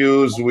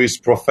issues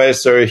with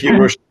Professor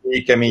Hiroshi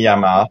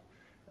Komiyama,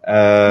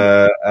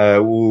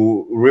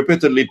 who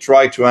repeatedly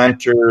tried to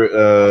enter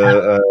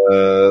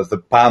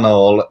the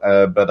panel,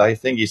 but I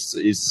think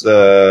his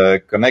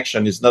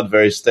connection is not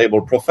very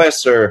stable.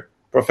 Professor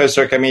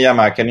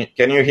Komiyama,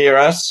 can you hear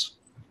us?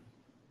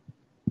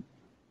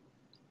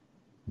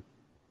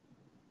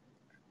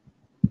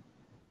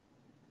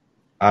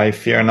 I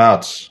fear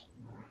not.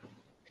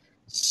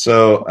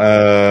 So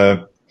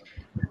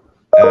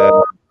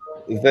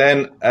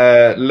then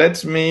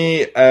let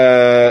me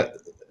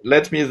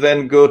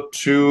then go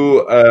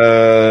to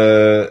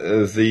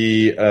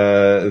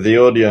the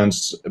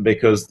audience,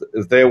 because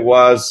there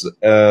was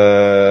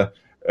a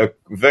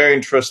very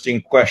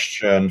interesting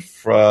question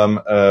from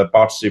a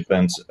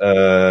participant,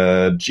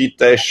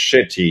 Jitesh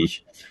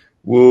Shetty,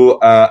 who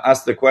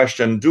asked the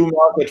question: do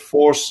market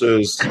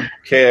forces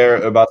care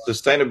about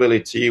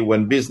sustainability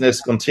when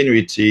business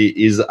continuity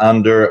is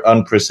under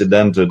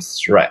unprecedented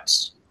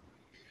threats?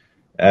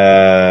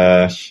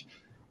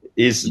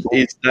 Is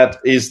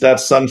that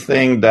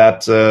something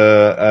that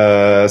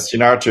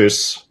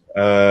Sinartus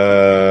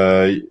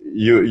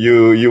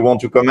you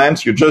want to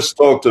comment? You just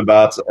talked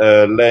about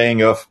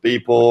laying off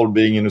people,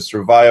 being in a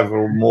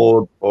survival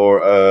mode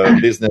for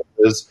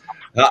businesses.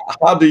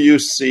 How do you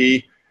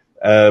see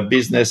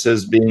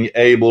businesses being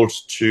able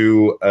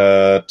to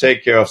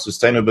take care of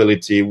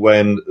sustainability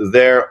when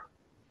their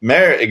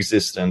mere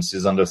existence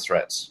is under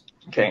threat?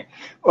 Okay.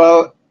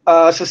 Well,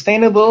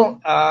 sustainable,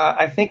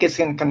 I think it's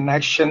in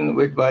connection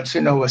with what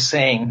Sonu was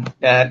saying,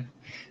 that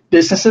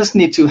businesses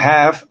need to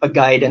have a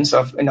guidance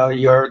of,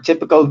 your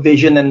typical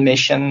vision and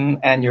mission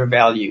and your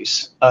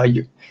values,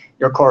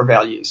 your core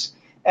values.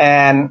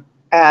 And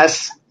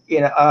as,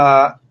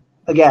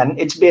 again,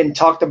 it's been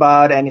talked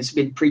about and it's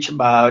been preached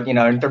about, in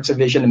terms of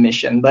vision and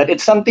mission, but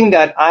it's something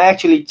that I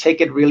actually take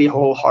it really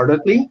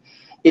wholeheartedly.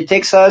 It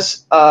takes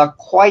us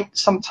quite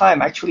some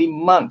time, actually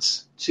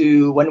months,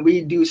 to when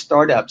we do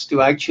startups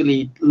to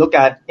actually look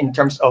at in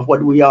terms of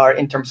what we are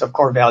in terms of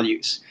core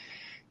values.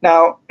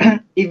 Now,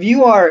 if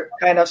you are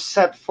kind of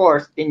set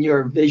forth in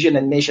your vision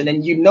and mission,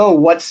 and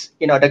what's,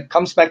 that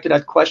comes back to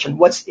that question,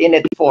 what's in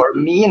it for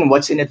me and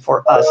what's in it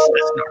for us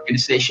as an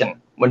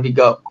organization when we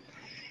go.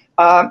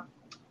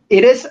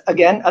 It is,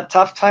 again, a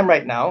tough time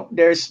right now.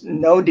 There's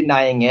no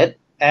denying it.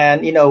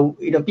 And,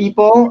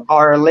 people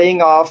are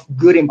laying off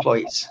good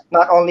employees.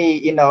 Not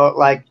only,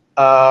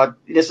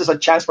 this is a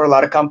chance for a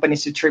lot of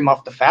companies to trim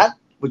off the fat,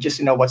 which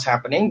is, what's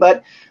happening.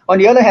 But on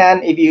the other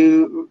hand, if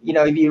you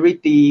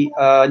read the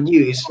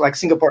news, like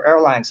Singapore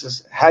Airlines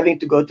is having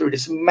to go through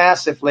this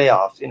massive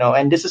layoff,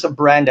 and this is a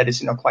brand that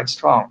is, quite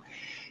strong.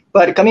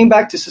 But coming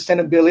back to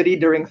sustainability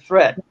during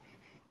threat,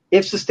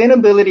 if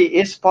sustainability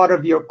is part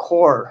of your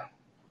core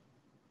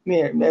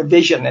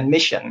vision and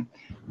mission,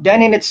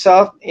 then in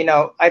itself,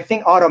 I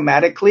think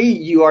automatically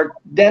you are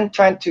then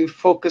trying to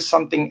focus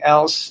something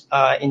else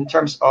in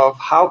terms of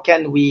how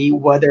can we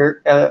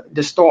weather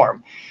the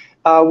storm.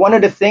 One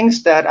of the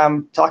things that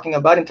I'm talking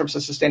about in terms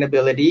of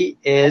sustainability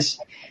is,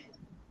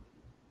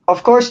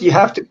 of course, you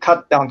have to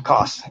cut down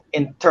costs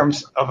in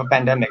terms of a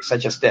pandemic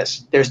such as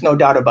this. There's no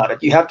doubt about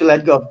it. You have to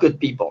let go of good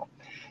people.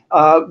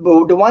 But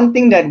the one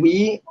thing that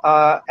we,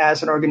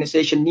 as an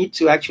organization, need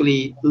to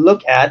actually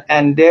look at,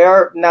 and there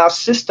are now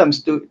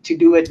systems to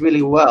do it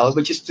really well,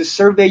 which is to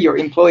survey your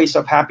employees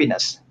of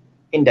happiness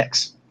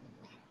index.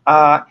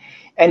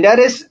 And that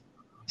is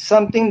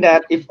something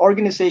that if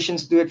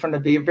organizations do it from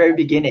the very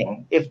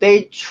beginning, if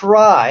they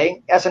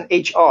try as an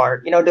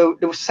HR,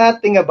 the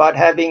sad thing about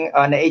having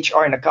an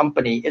HR in a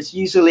company is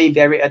usually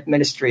very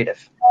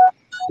administrative.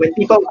 When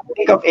people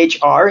think of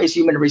HR as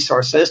human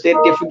resources, they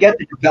forget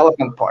the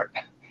development part.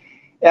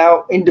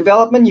 Now, in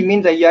development, you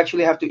mean that you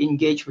actually have to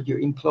engage with your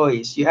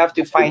employees. You have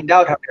to find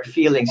out how their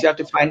feelings. You have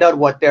to find out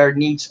what their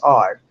needs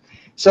are.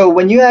 So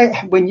when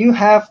you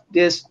have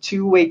this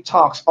two-way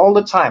talks all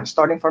the time,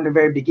 starting from the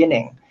very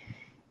beginning,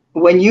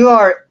 when you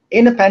are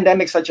in a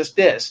pandemic such as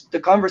this, the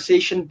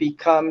conversation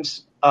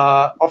becomes,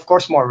 of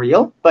course, more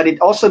real, but it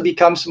also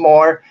becomes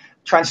more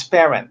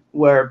transparent,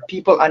 where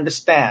people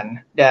understand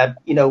that,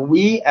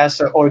 we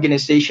as an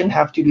organization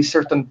have to do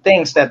certain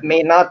things that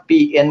may not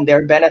be in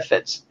their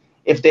benefits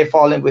if they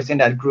fall in within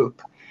that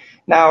group.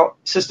 Now,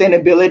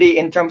 sustainability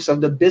in terms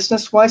of the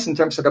business-wise, in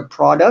terms of the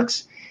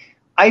products,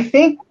 I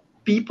think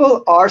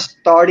people are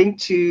starting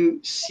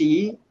to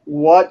see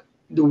what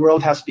the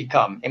world has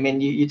become. I mean,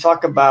 you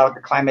talk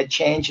about climate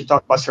change, you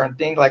talk about certain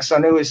things, like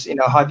Sonu is,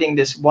 having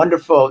this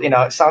wonderful,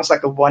 it sounds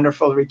like a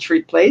wonderful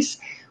retreat place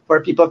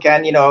where people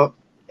can,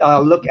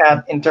 look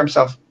at in terms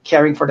of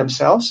caring for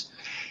themselves.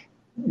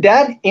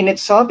 That in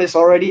itself is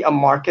already a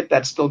market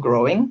that's still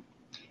growing.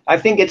 I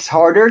think it's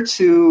harder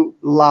to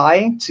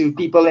lie to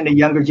people in the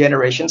younger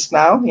generations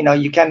now.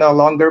 You can no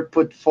longer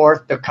put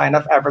forth the kind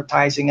of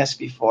advertising as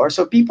before.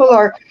 So people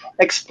are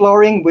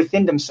exploring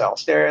within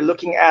themselves. They're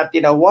looking at,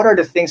 what are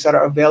the things that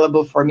are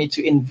available for me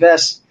to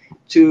invest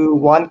to,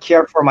 one,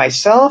 care for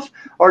myself,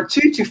 or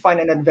two, to find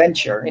an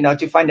adventure,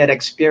 to find that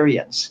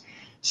experience.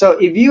 So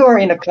if you are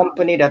in a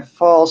company that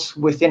falls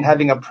within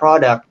having a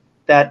product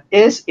that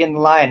is in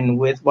line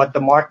with what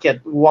the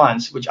market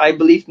wants, which I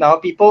believe now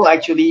people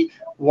actually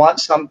want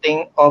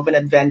something of an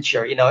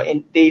adventure,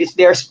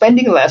 they're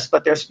spending less,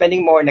 but they're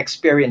spending more in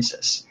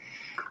experiences.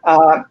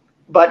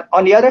 But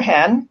on the other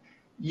hand,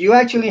 you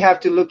actually have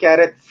to look at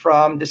it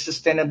from the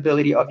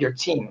sustainability of your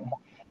team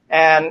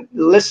and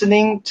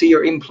listening to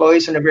your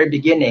employees in the very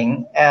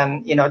beginning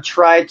and,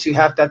 try to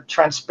have that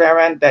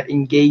transparent, that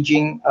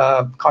engaging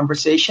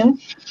conversation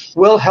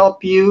will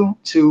help you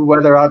to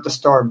weather out the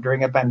storm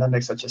during a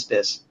pandemic such as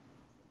this.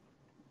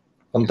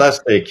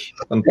 Fantastic.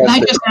 Can I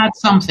just add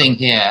something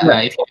here,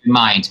 if you don't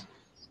mind?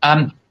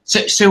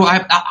 So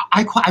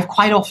I've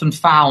quite often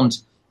found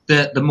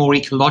that the more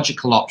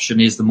ecological option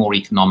is the more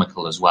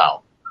economical as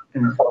well.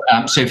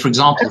 So, for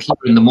example, here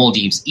in the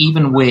Maldives,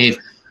 even with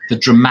the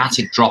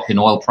dramatic drop in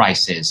oil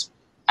prices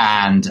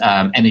and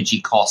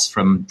energy costs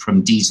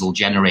from diesel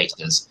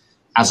generators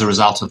as a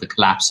result of the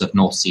collapse of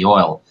North Sea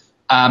oil,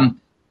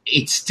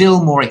 it's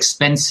still more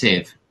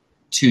expensive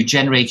to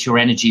generate your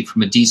energy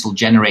from a diesel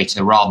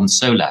generator rather than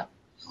solar.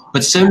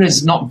 But solar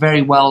is not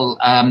very well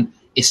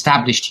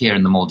established here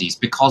in the Maldives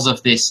because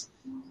of this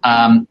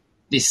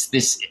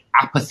this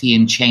apathy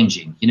in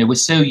changing. We're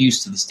so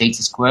used to the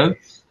status quo,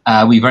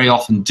 we very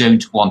often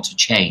don't want to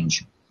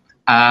change.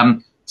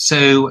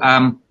 So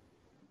I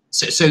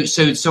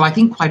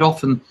think quite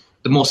often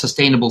the more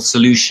sustainable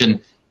solution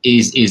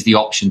is the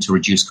option to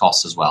reduce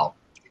costs as well.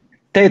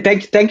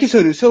 Thank you,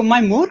 Sonu. So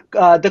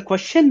the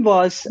question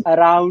was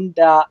around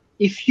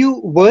if you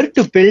were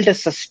to build a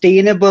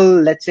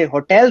sustainable, let's say,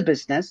 hotel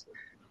business,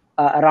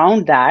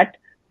 around that.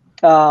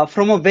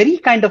 From a very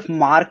kind of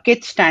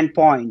market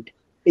standpoint,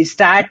 is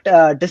that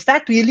does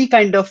that really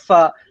kind of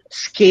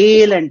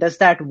scale, and does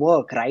that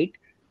work, right?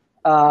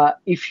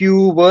 If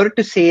you were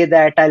to say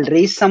that I'll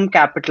raise some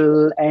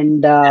capital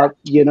and I'm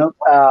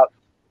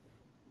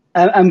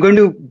going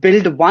to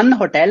build one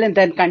hotel and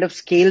then kind of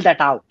scale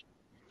that out.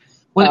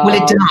 Well,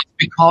 it does,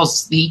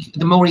 because the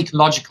more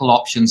ecological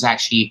options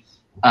actually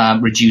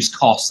reduce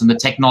costs, and the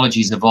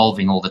technology is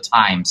evolving all the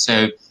time.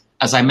 So,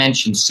 as I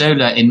mentioned,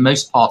 solar in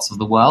most parts of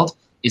the world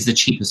is the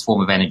cheapest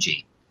form of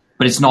energy,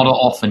 but it's not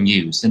often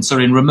used. And so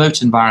in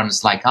remote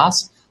environments like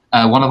us,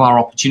 one of our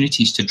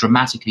opportunities to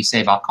dramatically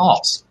save our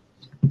costs,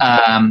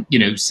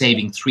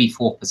 saving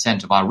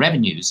 3-4% of our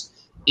revenues,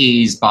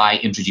 is by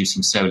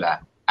introducing solar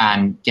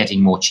and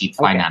getting more cheap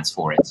finance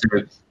for it. So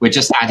we're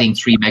just adding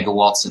 3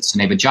 megawatts at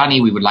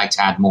Soneva. We would like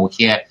to add more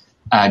here,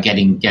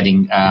 getting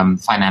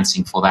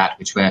financing for that,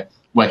 which we're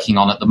working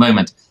on at the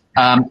moment.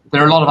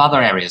 There are a lot of other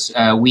areas.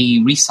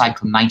 We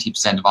recycle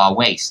 90% of our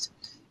waste.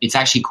 It's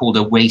actually called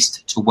a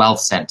waste to wealth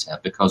center,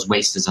 because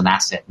waste is an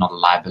asset, not a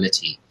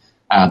liability.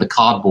 The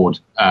cardboard,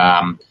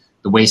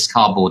 the waste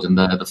cardboard and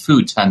the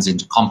food turns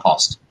into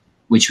compost,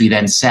 which we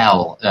then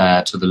sell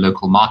to the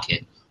local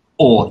market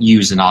or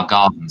use in our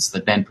gardens,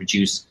 that then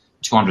produce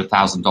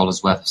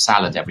 $200,000 worth of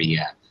salad every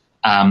year.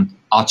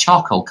 Our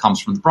charcoal comes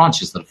from the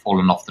branches that have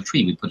fallen off the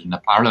tree. We put it in a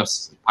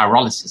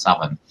pyrolysis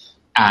oven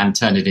and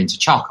turn it into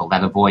charcoal.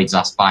 That avoids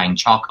us buying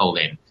charcoal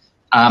in.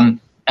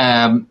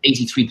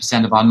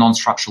 83% of our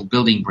non-structural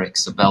building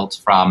bricks are built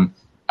from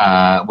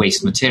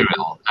waste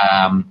material.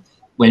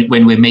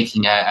 When we're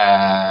making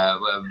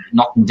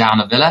knocking down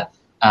a villa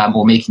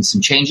or making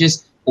some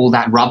changes, all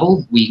that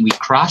rubble we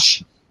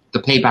crush. The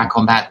payback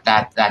on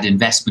that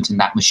investment in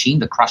that machine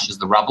that crushes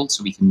the rubble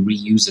so we can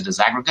reuse it as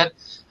aggregate,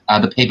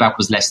 the payback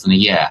was less than a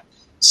year.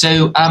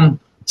 So I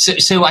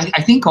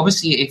think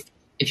obviously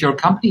if you're a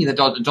company that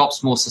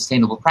adopts more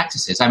sustainable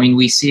practices, I mean,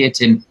 we see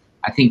it in,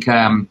 I think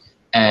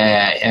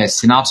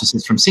Sinartus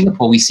is from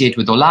Singapore. We see it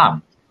with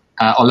Olam.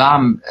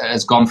 Olam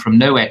has gone from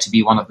nowhere to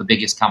be one of the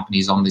biggest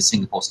companies on the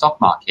Singapore stock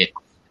market,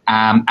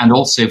 and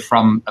also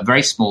from a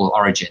very small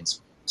origins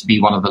to be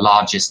one of the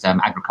largest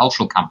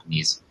agricultural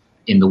companies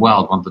in the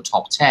world, one of the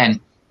top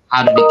 10.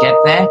 How did it get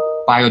there?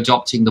 By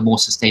adopting the more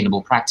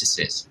sustainable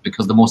practices,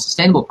 because the more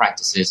sustainable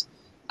practices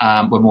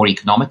were more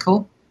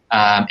economical.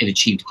 It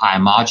achieved higher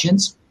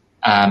margins,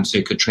 so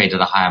it could trade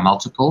at a higher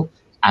multiple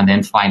and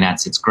then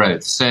finance its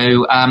growth.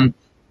 So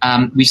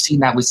we've seen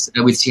that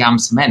with Siam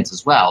Cement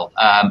as well,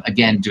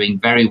 again, doing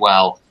very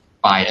well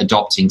by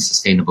adopting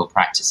sustainable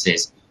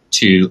practices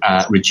to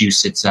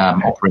reduce its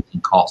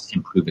operating costs,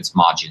 improve its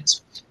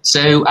margins.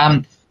 So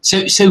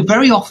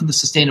very often the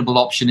sustainable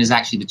option is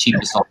actually the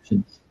cheapest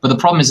option. But the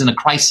problem is, in a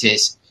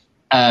crisis,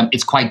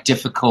 it's quite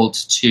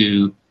difficult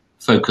to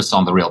focus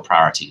on the real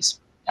priorities.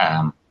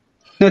 No,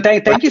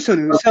 thank you,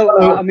 Sonu.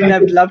 So, I mean, I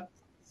would love.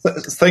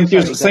 Thank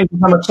you so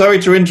much. Sorry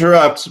to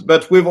interrupt,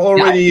 but we've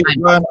already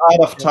run out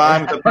of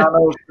time. The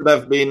panel should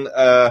have been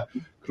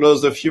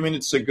closed a few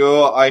minutes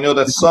ago. I know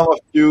that some of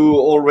you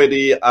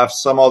already have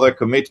some other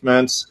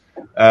commitments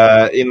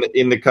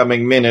in the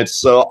coming minutes.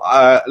 So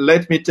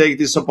let me take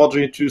this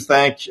opportunity to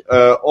thank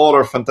all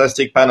our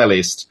fantastic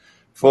panelists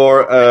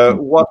for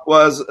what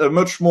was a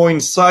much more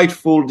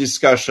insightful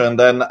discussion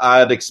than I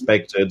had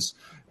expected.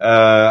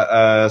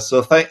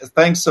 So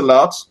thanks a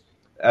lot.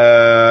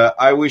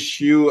 I wish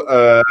you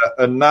a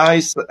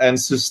nice and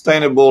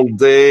sustainable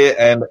day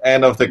and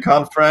end of the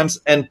conference.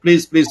 And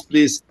please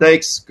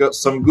take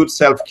some good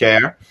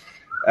self-care.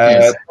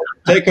 Yes.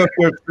 Take off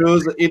your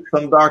shoes, eat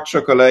some dark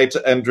chocolate,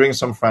 and drink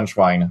some French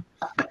wine.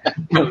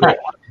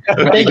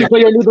 Thank you for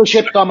your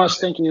leadership, Thomas.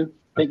 Thank you.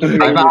 Thank you for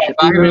your leadership.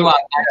 Bye, everyone.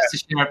 Thanks to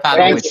share a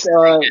panel. Thanks.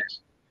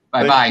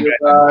 Bye-bye.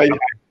 Bye.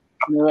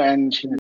 And